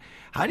that.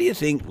 How do you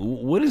think,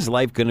 what is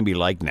life going to be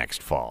like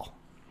next fall?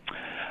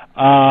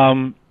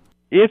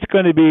 It's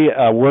going to be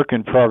a work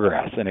in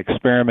progress, an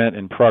experiment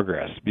in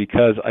progress,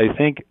 because I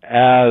think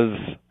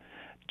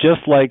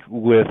just like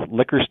with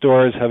liquor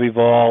stores have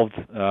evolved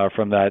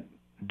from that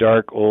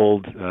dark,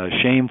 old,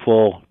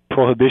 shameful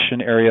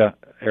prohibition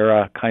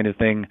era kind of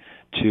thing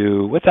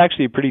to what's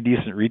actually a pretty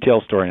decent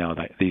retail store now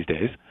these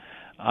days.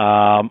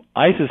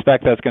 I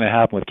suspect that's going to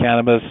happen with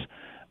cannabis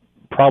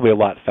probably a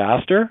lot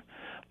faster,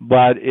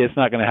 but it's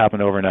not going to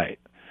happen overnight.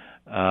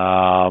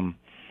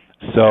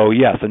 So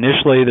yes,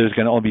 initially there's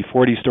going to only be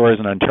 40 stores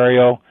in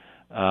Ontario.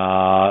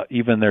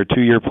 Even their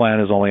 2-year plan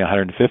is only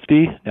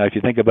 150. Now, if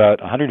you think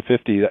about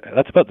 150,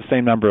 that's about the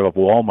same number of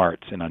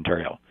Walmarts in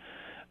Ontario.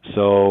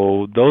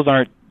 So those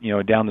aren't,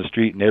 down the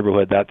street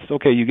neighborhood. That's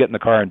okay. You get in the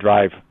car and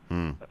drive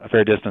a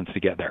fair distance to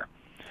get there.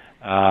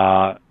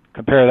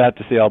 Compare that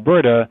to, say,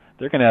 Alberta.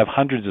 They're going to have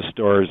hundreds of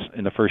stores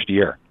in the first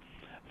year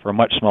for a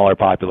much smaller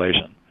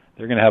population.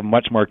 They're going to have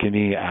much more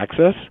convenient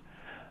access,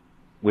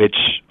 which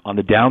on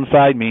the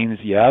downside means,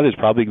 there's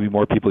probably going to be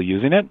more people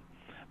using it,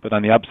 but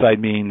on the upside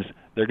means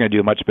they're going to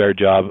do a much better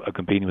job of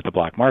competing with the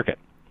black market.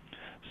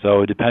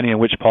 So depending on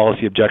which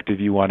policy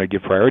objective you want to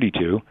give priority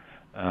to,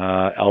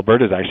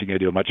 Alberta is actually going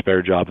to do a much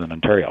better job than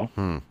Ontario.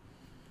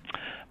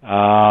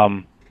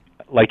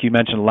 Like you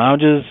mentioned,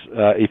 lounges,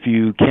 if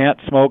you can't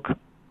smoke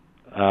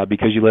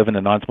because you live in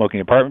a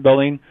non-smoking apartment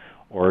building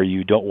or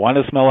you don't want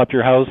to smell up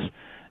your house,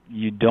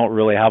 you don't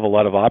really have a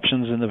lot of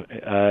options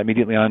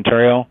immediately in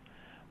Ontario.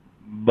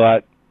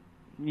 But,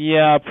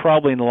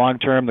 probably in the long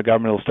term, the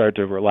government will start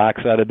to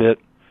relax that a bit.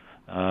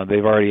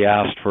 They've already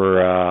asked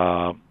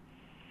for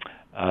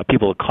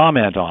people to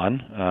comment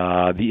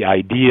on the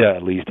idea,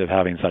 at least, of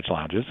having such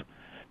lounges.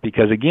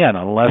 Because, again,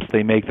 unless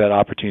they make that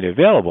opportunity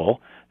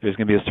available, there's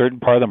going to be a certain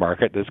part of the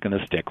market that's going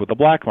to stick with the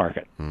black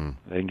market.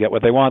 They can get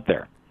what they want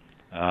there.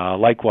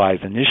 Likewise,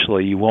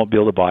 initially, you won't be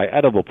able to buy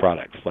edible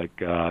products like,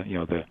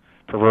 the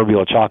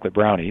proverbial chocolate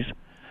brownies.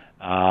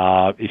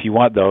 If you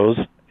want those,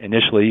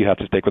 initially, you have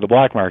to stick with the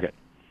black market.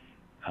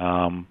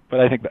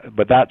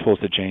 But that's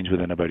supposed to change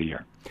within about a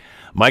year.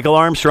 Michael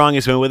Armstrong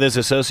has been with us,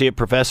 Associate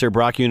Professor,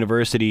 Brock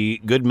University,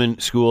 Goodman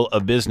School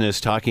of Business,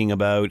 talking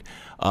about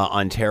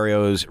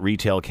Ontario's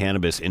retail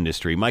cannabis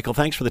industry. Michael,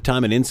 thanks for the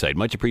time and insight.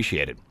 Much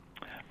appreciated.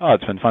 Oh,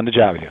 it's been fun to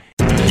chat with you.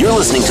 You're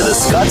listening to The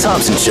Scott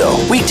Thompson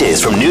Show,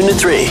 weekdays from noon to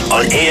 3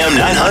 on AM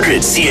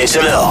 900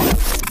 CHML.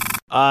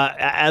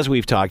 As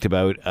we've talked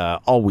about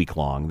all week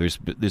long, there's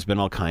been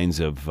all kinds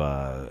of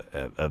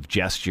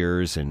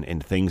gestures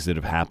and things that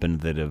have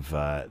happened that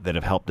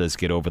have helped us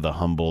get over the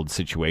Humboldt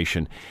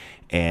situation,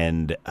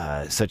 and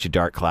such a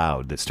dark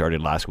cloud that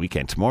started last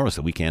weekend. Tomorrow's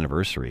the week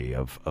anniversary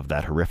of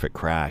that horrific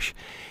crash,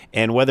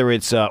 and whether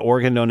it's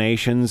organ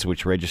donations,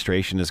 which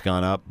registration has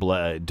gone up,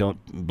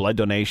 blood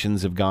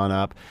donations have gone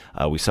up.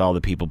 We saw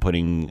the people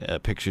putting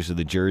pictures of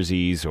the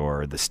jerseys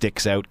or the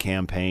Sticks Out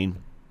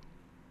campaign.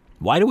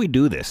 Why do we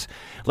do this?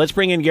 Let's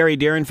bring in Gary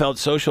Derenfeld,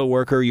 social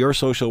worker,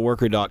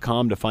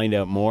 yoursocialworker.com, to find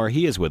out more.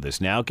 He is with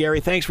us now. Gary,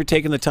 thanks for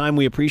taking the time.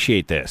 We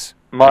appreciate this.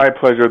 My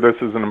pleasure. This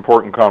is an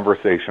important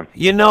conversation.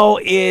 I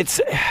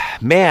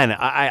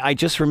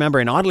just remember,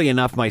 and oddly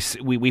enough,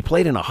 we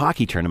played in a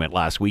hockey tournament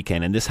last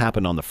weekend, and this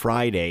happened on the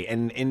Friday,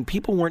 and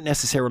people weren't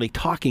necessarily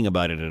talking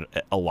about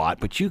it a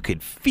lot, but you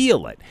could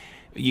feel it.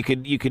 You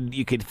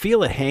could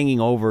feel it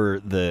hanging over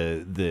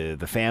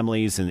the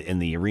families in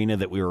the arena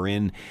that we were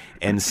in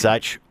and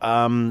such.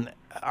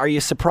 Are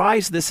you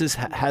surprised this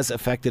has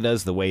affected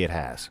us the way it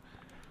has?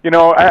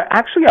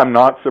 Actually, I'm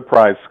not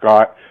surprised,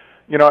 Scott.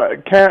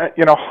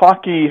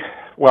 Hockey.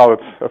 Well,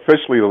 it's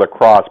officially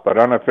lacrosse, but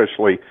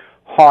unofficially,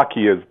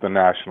 hockey is the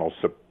national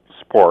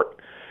sport.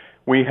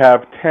 We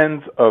have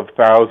tens of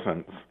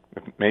thousands,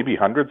 maybe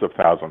hundreds of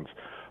thousands,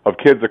 of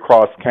kids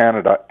across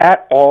Canada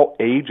at all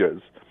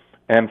ages.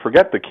 And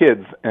forget the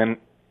kids, and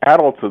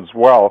adults as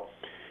well,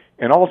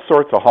 in all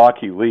sorts of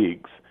hockey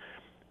leagues.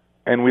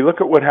 And we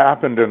look at what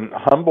happened in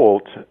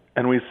Humboldt,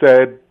 and we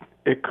said,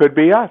 it could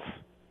be us.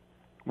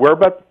 Where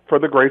but for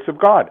the grace of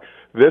God?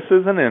 This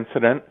is an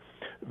incident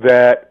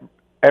that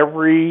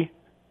every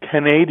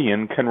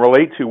Canadian can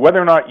relate to.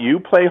 Whether or not you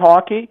play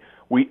hockey,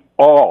 we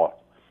all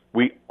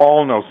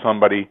know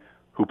somebody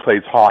who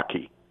plays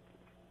hockey.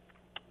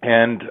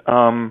 And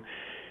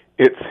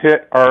it's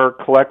hit our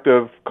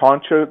collective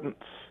consciousness,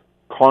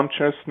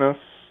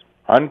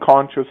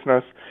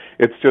 unconsciousness.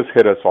 It's just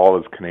hit us all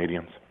as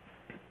Canadians.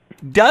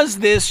 Does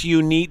this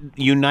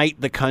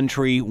unite the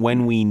country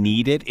when we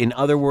need it? In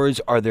other words,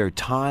 are there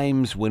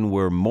times when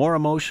we're more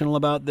emotional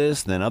about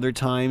this than other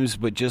times,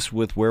 but just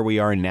with where we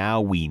are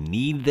now, we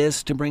need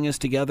this to bring us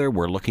together?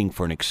 We're looking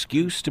for an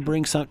excuse to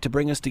bring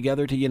us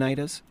together, to unite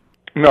us?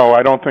 No,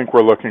 I don't think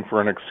we're looking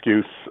for an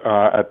excuse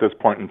at this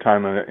point in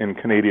time in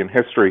Canadian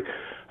history.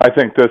 I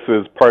think this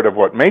is part of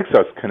what makes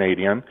us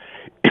Canadian,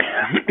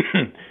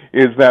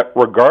 is that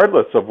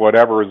regardless of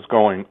whatever is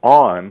going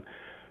on,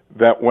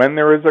 that when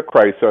there is a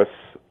crisis,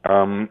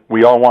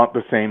 we all want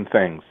the same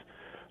things: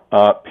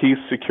 peace,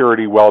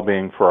 security,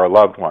 well-being for our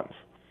loved ones.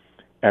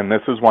 And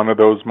this is one of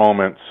those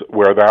moments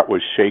where that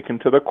was shaken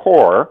to the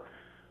core.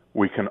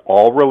 We can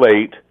all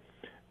relate,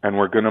 and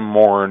we're going to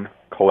mourn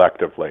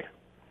collectively.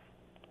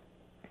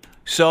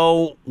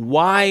 So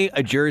why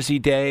a Jersey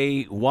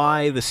Day?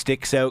 Why the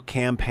Sticks Out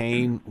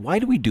campaign? Why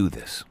do we do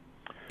this?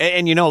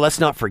 And let's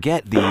not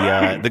forget the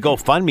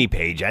GoFundMe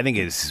page. I think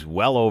is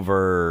well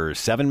over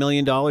 $7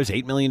 million,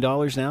 $8 million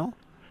now.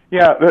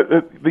 Yeah,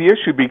 the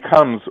issue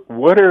becomes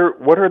what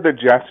are the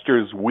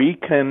gestures we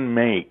can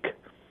make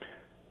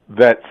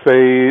that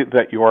say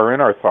that you are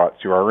in our thoughts,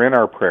 you are in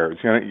our prayers.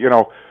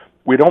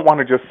 We don't want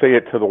to just say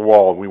it to the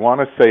wall. We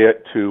want to say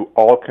it to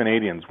all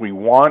Canadians. We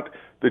want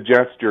the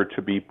gesture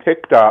to be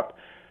picked up,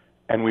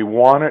 and we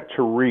want it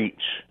to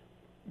reach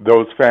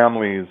those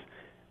families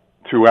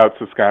throughout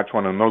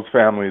Saskatchewan and those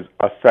families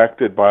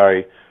affected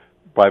by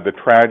the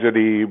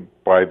tragedy,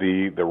 by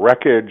the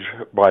wreckage,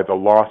 by the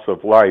loss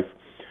of life.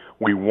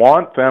 We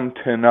want them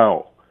to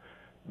know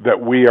that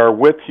we are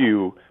with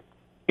you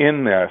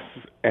in this,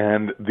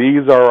 and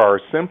these are our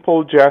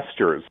simple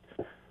gestures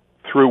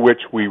through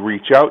which we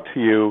reach out to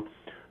you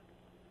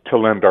to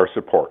lend our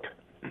support.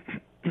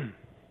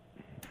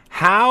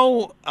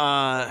 How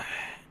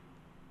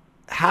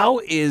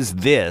is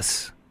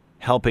this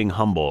helping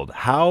Humboldt?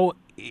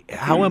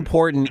 How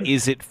important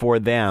is it for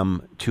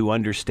them to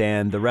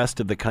understand the rest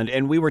of the country?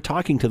 And we were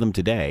talking to them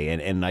today,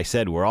 and I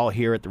said, we're all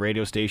here at the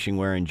radio station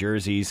wearing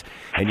jerseys,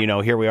 and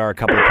here we are a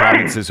couple of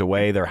provinces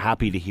away. They're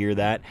happy to hear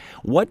that.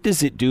 What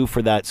does it do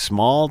for that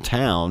small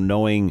town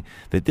knowing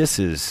that this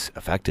has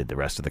affected the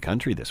rest of the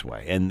country this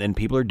way, and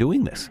people are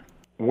doing this?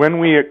 When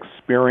we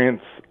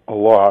experience a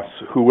loss,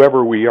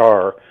 whoever we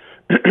are,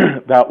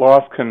 that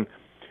loss can,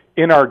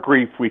 in our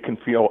grief, we can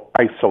feel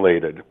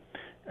isolated.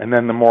 And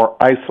then the more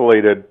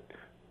isolated,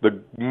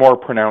 the more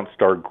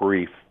pronounced our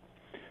grief.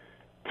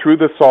 Through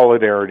the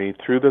solidarity,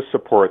 through the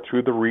support,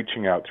 through the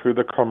reaching out, through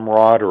the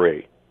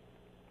camaraderie,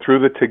 through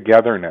the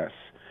togetherness,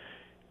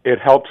 it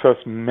helps us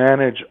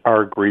manage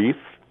our grief.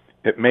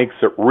 It makes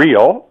it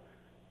real.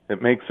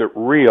 It makes it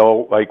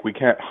real, like we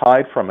can't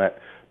hide from it,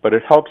 but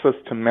it helps us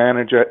to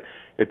manage it.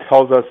 It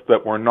tells us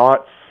that we're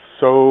not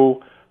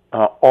so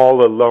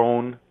all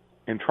alone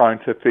in trying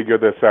to figure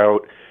this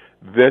out.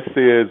 This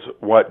is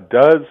what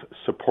does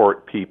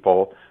support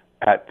people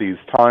at these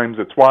times.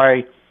 It's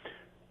why,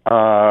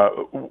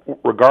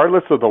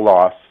 regardless of the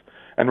loss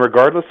and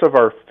regardless of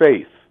our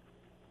faith,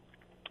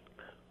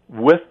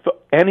 with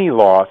any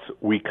loss,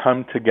 we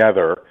come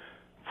together,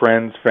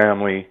 friends,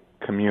 family,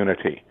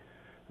 community.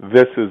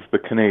 This is the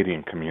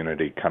Canadian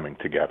community coming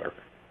together.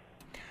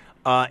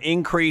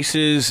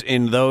 Increases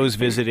in those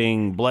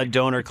visiting blood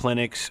donor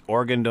clinics,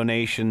 organ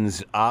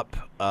donations up.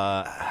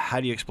 How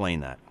do you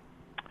explain that?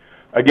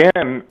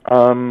 Again,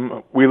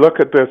 we look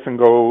at this and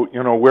go,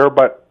 where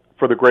but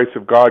for the grace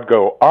of God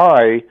go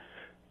I.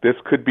 This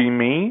could be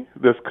me.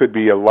 This could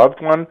be a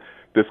loved one.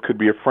 This could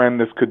be a friend.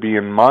 This could be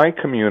in my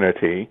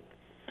community.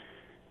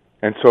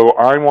 And so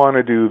I want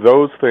to do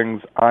those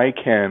things I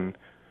can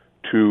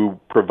to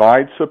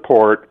provide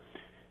support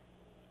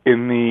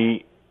in the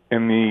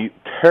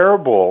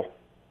terrible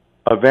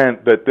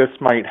event that this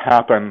might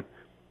happen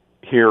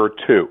here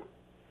too,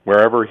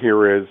 wherever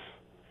here is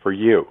for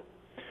you.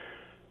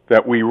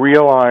 That we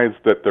realize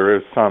that there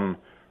is some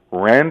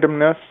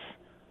randomness,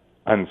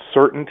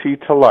 uncertainty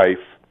to life,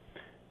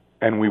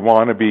 and we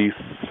want to be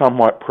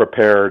somewhat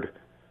prepared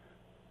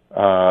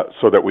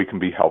so that we can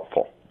be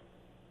helpful.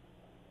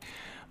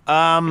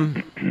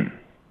 I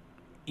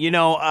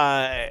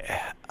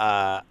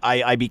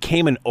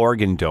became an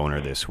organ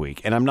donor this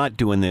week, and I'm not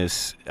doing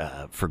this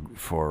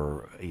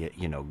for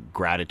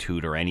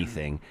gratitude or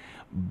anything,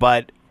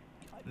 but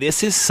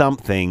this is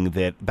something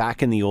that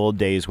back in the old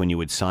days when you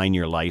would sign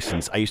your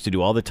license, I used to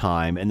do all the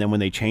time, and then when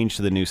they changed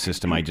to the new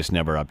system, I just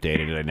never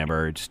updated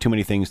it. Just too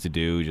many things to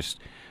do, just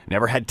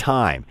never had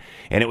time.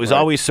 And it was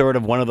always sort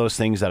of one of those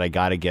things that I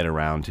got to get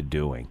around to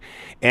doing.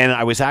 And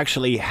I was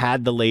actually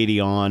had the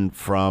lady on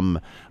from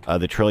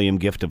the Trillium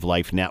Gift of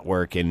Life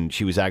Network, and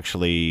she was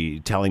actually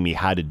telling me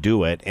how to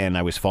do it, and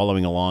I was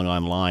following along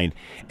online,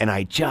 and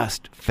I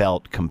just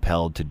felt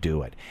compelled to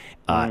do it.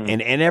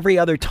 And every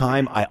other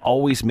time, I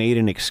always made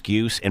an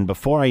excuse, and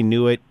before I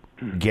knew it,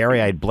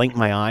 Gary, I'd blink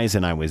my eyes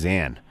and I was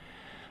in.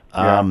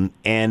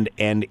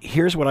 And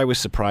here's what I was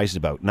surprised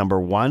about. Number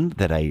one,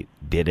 that I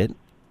did it.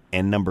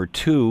 And number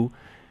two,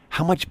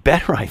 how much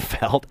better I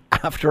felt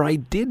after I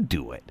did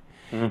do it.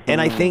 Mm-hmm.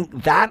 And I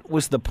think that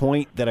was the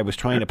point that I was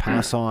trying to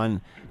pass on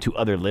to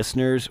other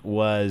listeners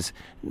was,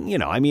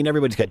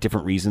 everybody's got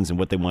different reasons and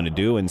what they want to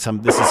do. And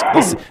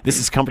this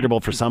is comfortable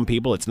for some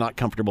people. It's not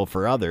comfortable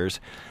for others,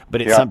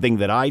 but it's something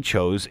that I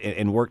chose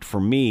and worked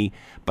for me.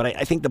 But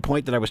I think the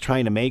point that I was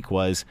trying to make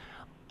was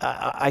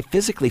I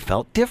physically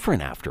felt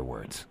different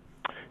afterwards.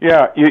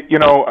 Yeah,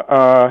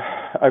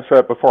 I've said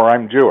it before,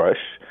 I'm Jewish.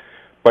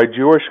 By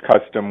Jewish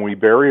custom, we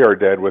bury our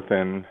dead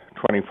within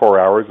 24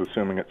 hours,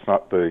 assuming it's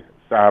not the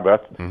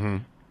Sabbath. Mm-hmm.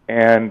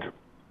 And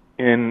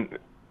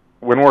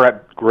when we're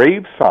at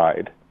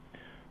graveside,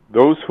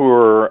 those who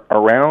are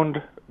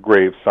around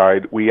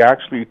graveside, we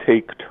actually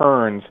take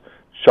turns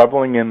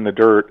shoveling in the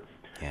dirt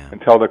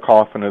until the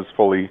coffin is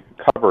fully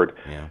covered.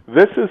 Yeah.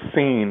 This is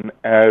seen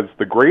as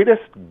the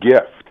greatest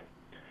gift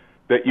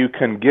that you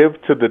can give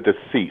to the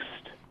deceased.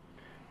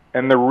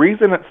 And the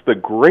reason it's the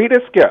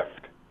greatest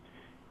gift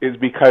is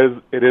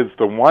because it is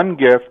the one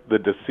gift the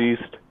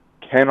deceased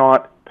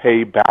cannot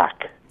pay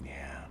back.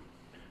 Yeah.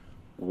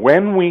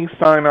 When we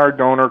sign our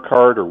donor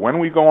card or when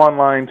we go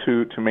online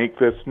to make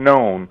this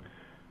known,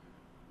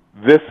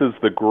 this is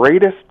the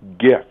greatest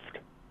gift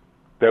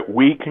that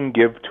we can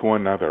give to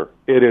another.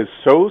 It is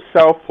so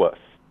selfless.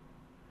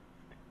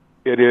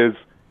 It is,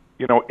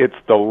 it's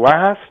the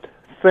last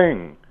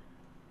thing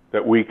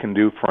that we can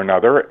do for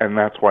another, and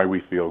that's why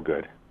we feel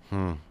good.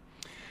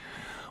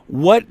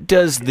 What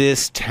does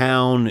this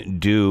town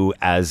do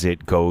as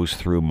it goes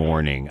through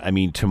mourning? I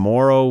mean,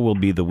 tomorrow will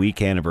be the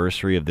week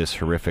anniversary of this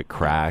horrific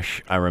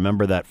crash. I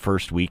remember that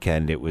first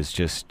weekend, it was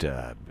just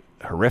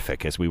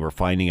horrific as we were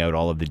finding out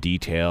all of the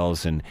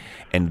details and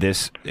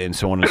this and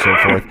so on and so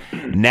forth.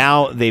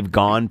 Now they've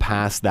gone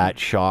past that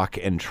shock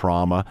and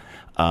trauma.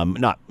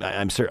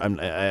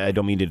 I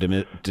don't mean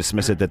to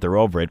dismiss it that they're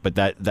over it, but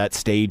that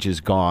stage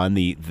is gone.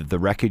 The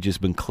wreckage has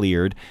been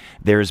cleared.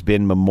 There's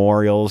been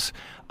memorials.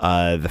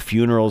 The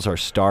funerals are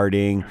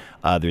starting.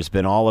 There's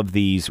been all of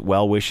these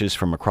well wishes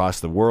from across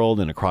the world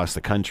and across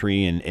the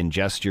country, and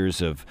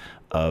gestures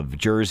of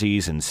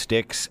jerseys and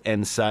sticks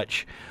and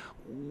such.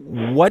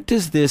 What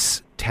does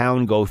this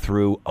town go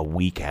through a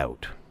week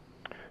out?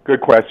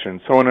 Good question.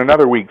 So in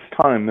another week's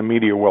time, the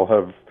media will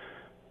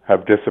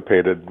have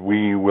dissipated.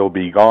 We will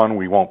be gone.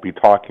 We won't be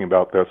talking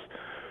about this.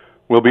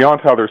 We'll be on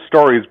to other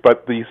stories,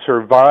 but the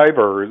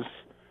survivors,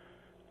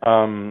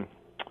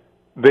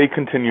 they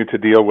continue to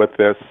deal with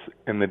this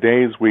in the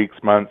days, weeks,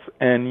 months,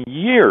 and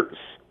years,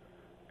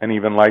 and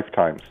even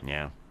lifetimes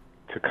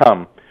to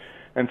come.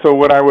 And so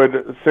what I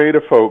would say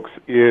to folks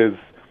is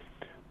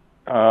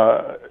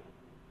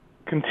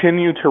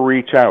continue to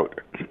reach out.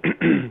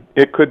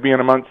 It could be in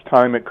a month's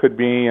time. It could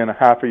be in a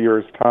half a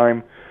year's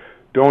time.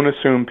 Don't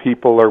assume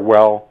people are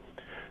well.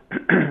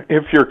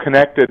 If you're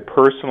connected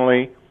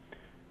personally,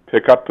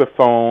 pick up the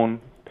phone,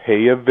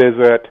 pay a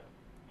visit,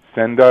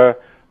 send a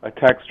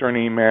text or an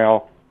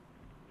email,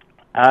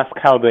 ask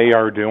how they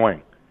are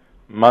doing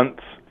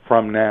months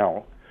from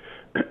now.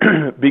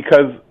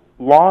 Because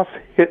loss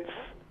hits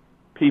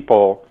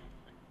people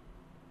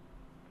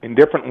in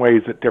different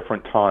ways at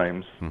different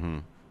times. Mm-hmm.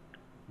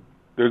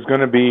 There's going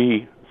to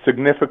be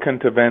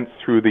significant events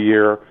through the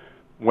year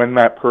when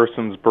that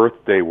person's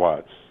birthday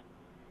was,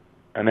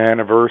 an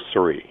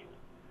anniversary,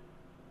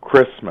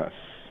 Christmas,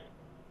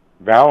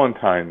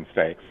 Valentine's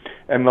Day,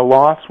 and the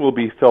loss will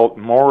be felt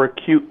more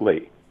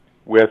acutely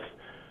with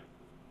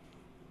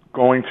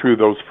going through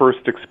those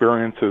first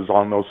experiences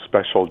on those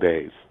special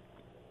days.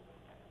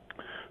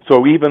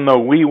 So even though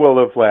we will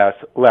have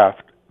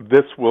left,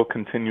 this will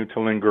continue to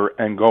linger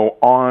and go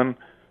on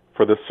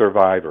for the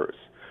survivors.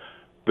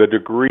 The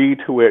degree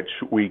to which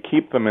we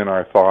keep them in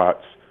our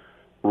thoughts,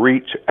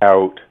 reach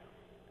out,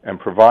 and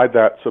provide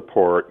that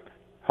support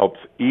helps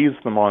ease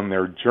them on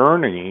their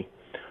journey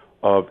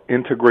of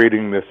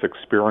integrating this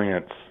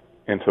experience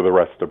into the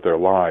rest of their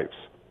lives.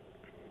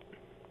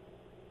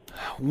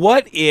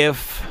 What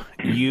if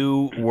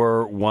you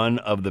were one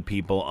of the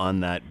people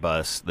on that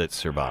bus that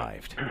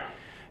survived?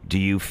 Do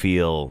you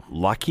feel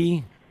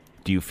lucky?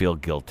 Do you feel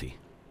guilty?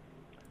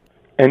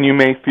 And you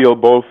may feel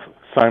both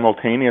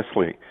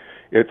simultaneously.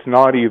 It's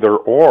not either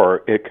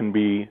or, it can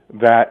be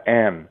that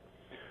and.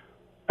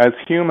 As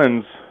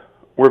humans,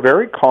 we're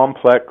very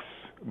complex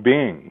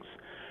beings.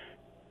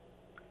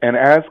 And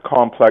as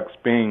complex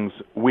beings,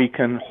 we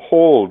can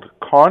hold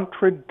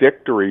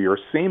contradictory or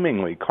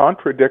seemingly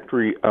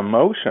contradictory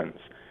emotions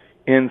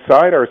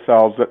inside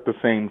ourselves at the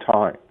same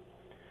time.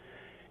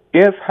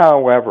 If,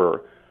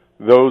 however,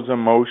 those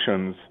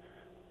emotions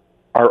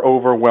are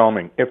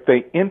overwhelming, if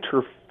they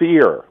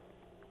interfere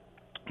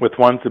with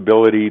one's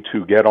ability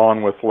to get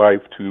on with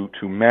life, to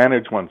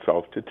manage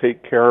oneself, to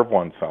take care of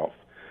oneself,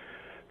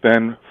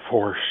 then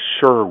for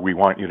sure we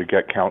want you to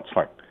get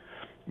counseling.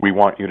 We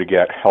want you to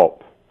get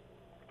help.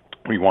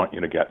 We want you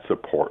to get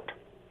support.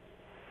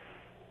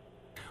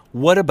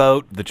 What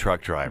about the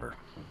truck driver?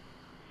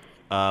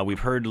 We've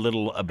heard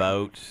little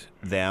about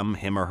them,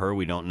 him or her,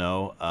 we don't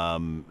know.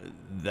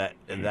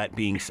 That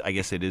being, I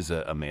guess it is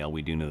a male,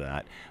 we do know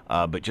that.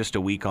 But just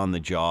a week on the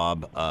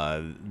job,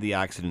 the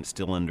accident's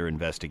still under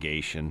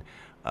investigation.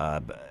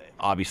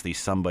 Obviously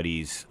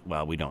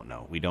we don't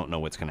know. We don't know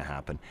what's going to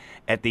happen.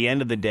 At the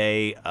end of the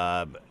day,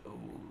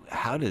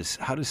 how does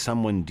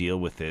someone deal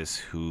with this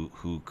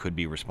who could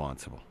be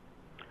responsible?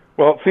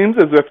 Well, it seems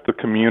as if the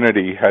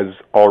community has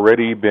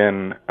already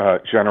been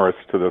generous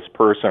to this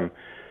person,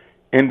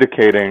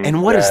 indicating.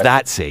 And what does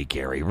that say,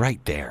 Gary,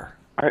 right there?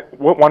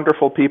 What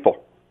wonderful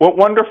people. What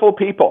wonderful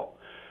people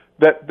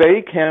that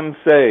they can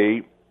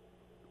say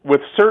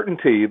with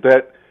certainty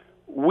that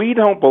we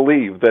don't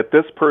believe that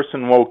this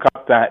person woke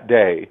up that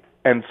day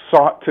and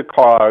sought to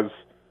cause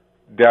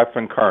death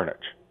and carnage.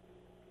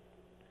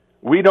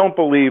 We don't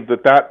believe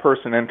that that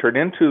person entered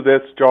into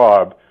this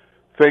job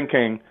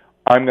thinking,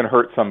 I'm going to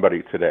hurt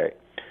somebody today.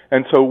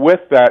 And so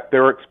with that,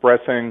 they're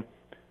expressing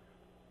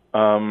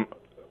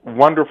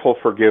wonderful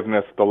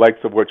forgiveness, the likes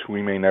of which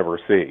we may never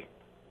see.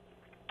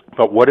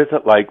 But what is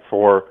it like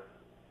for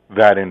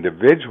that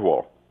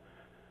individual?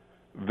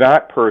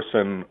 That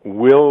person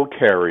will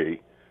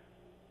carry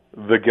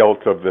the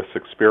guilt of this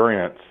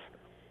experience,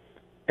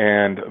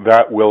 and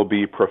that will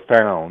be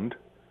profound.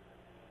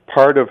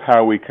 Part of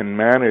how we can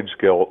manage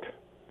guilt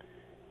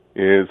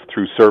is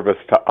through service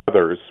to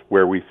others,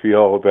 where we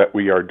feel that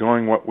we are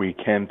doing what we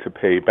can to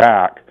pay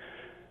back.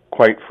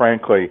 Quite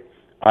frankly,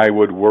 I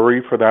would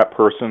worry for that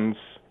person's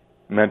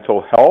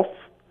mental health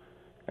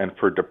and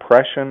for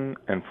depression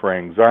and for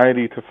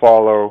anxiety to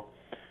follow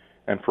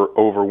and for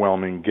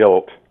overwhelming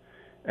guilt,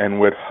 and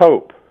would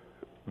hope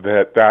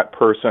that that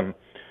person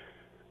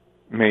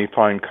may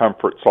find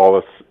comfort,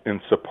 solace,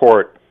 and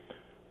support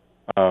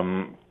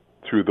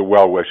through the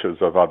well wishes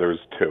of others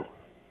too.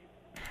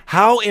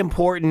 How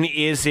important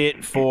is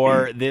it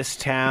for this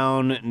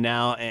town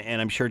now,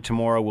 and I'm sure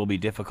tomorrow will be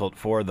difficult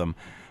for them,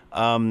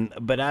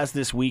 but as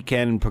this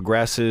weekend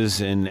progresses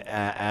and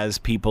as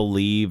people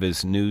leave,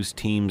 as news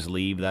teams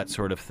leave, that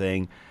sort of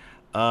thing,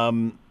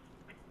 do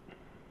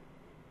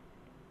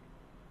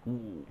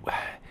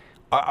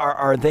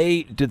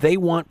they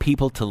want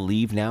people to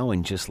leave now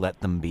and just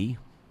let them be?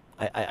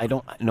 I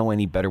don't know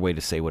any better way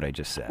to say what I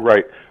just said.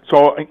 Right.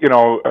 So,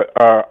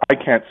 I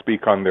can't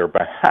speak on their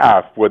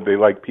behalf. Would they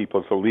like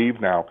people to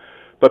leave now?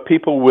 But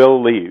people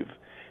will leave.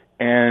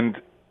 And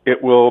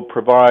it will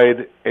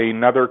provide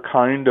another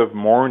kind of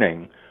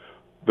mourning,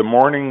 the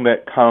mourning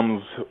that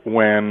comes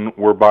when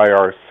we're by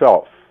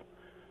ourselves,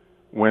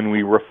 when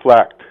we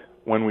reflect,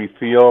 when we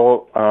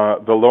feel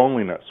the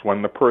loneliness,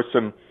 when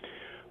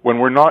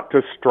we're not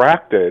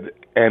distracted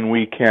and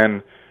we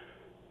can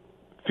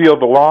feel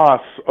the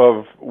loss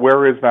of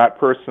where is that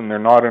person? They're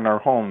not in our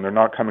home. They're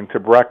not coming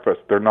to breakfast.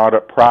 They're not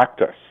at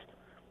practice.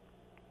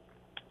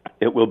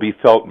 It will be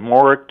felt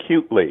more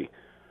acutely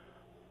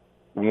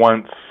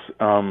once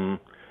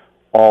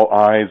all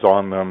eyes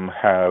on them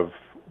have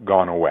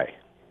gone away.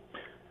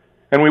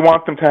 And we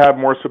want them to have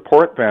more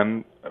support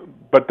then,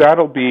 but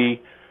that'll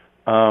be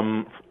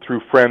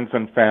through friends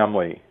and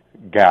family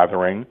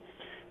gathering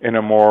in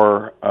a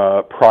more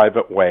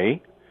private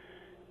way.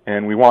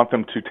 And we want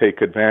them to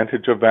take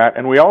advantage of that.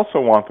 And we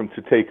also want them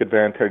to take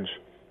advantage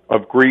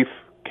of grief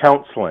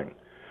counseling,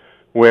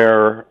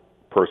 where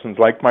persons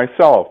like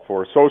myself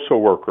or social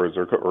workers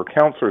or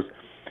counselors,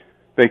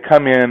 they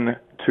come in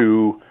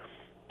to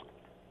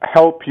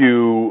help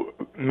you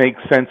make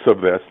sense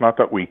of this. Not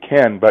that we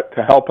can, but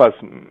to help us,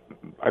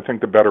 I think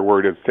the better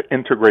word is to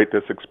integrate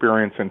this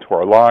experience into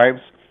our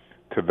lives,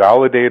 to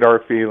validate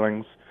our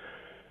feelings,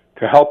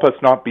 to help us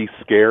not be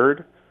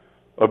scared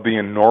of the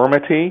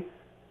enormity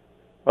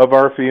of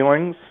our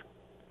feelings.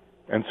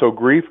 And so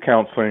grief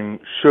counseling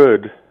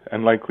should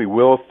and likely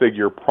will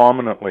figure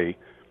prominently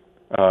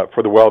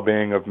for the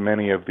well-being of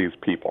many of these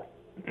people.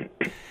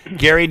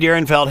 Gary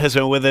Dierenfeld has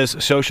been with us,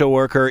 social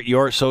worker,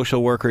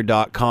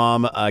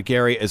 yoursocialworker.com.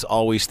 Gary, as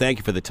always, thank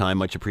you for the time.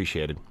 Much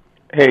appreciated.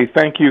 Hey,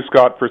 thank you,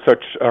 Scott, for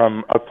such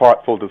a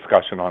thoughtful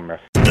discussion on this.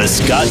 The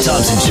Scott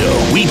Thompson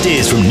Show,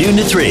 weekdays from noon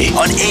to 3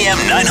 on AM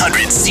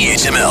 900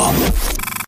 CHML.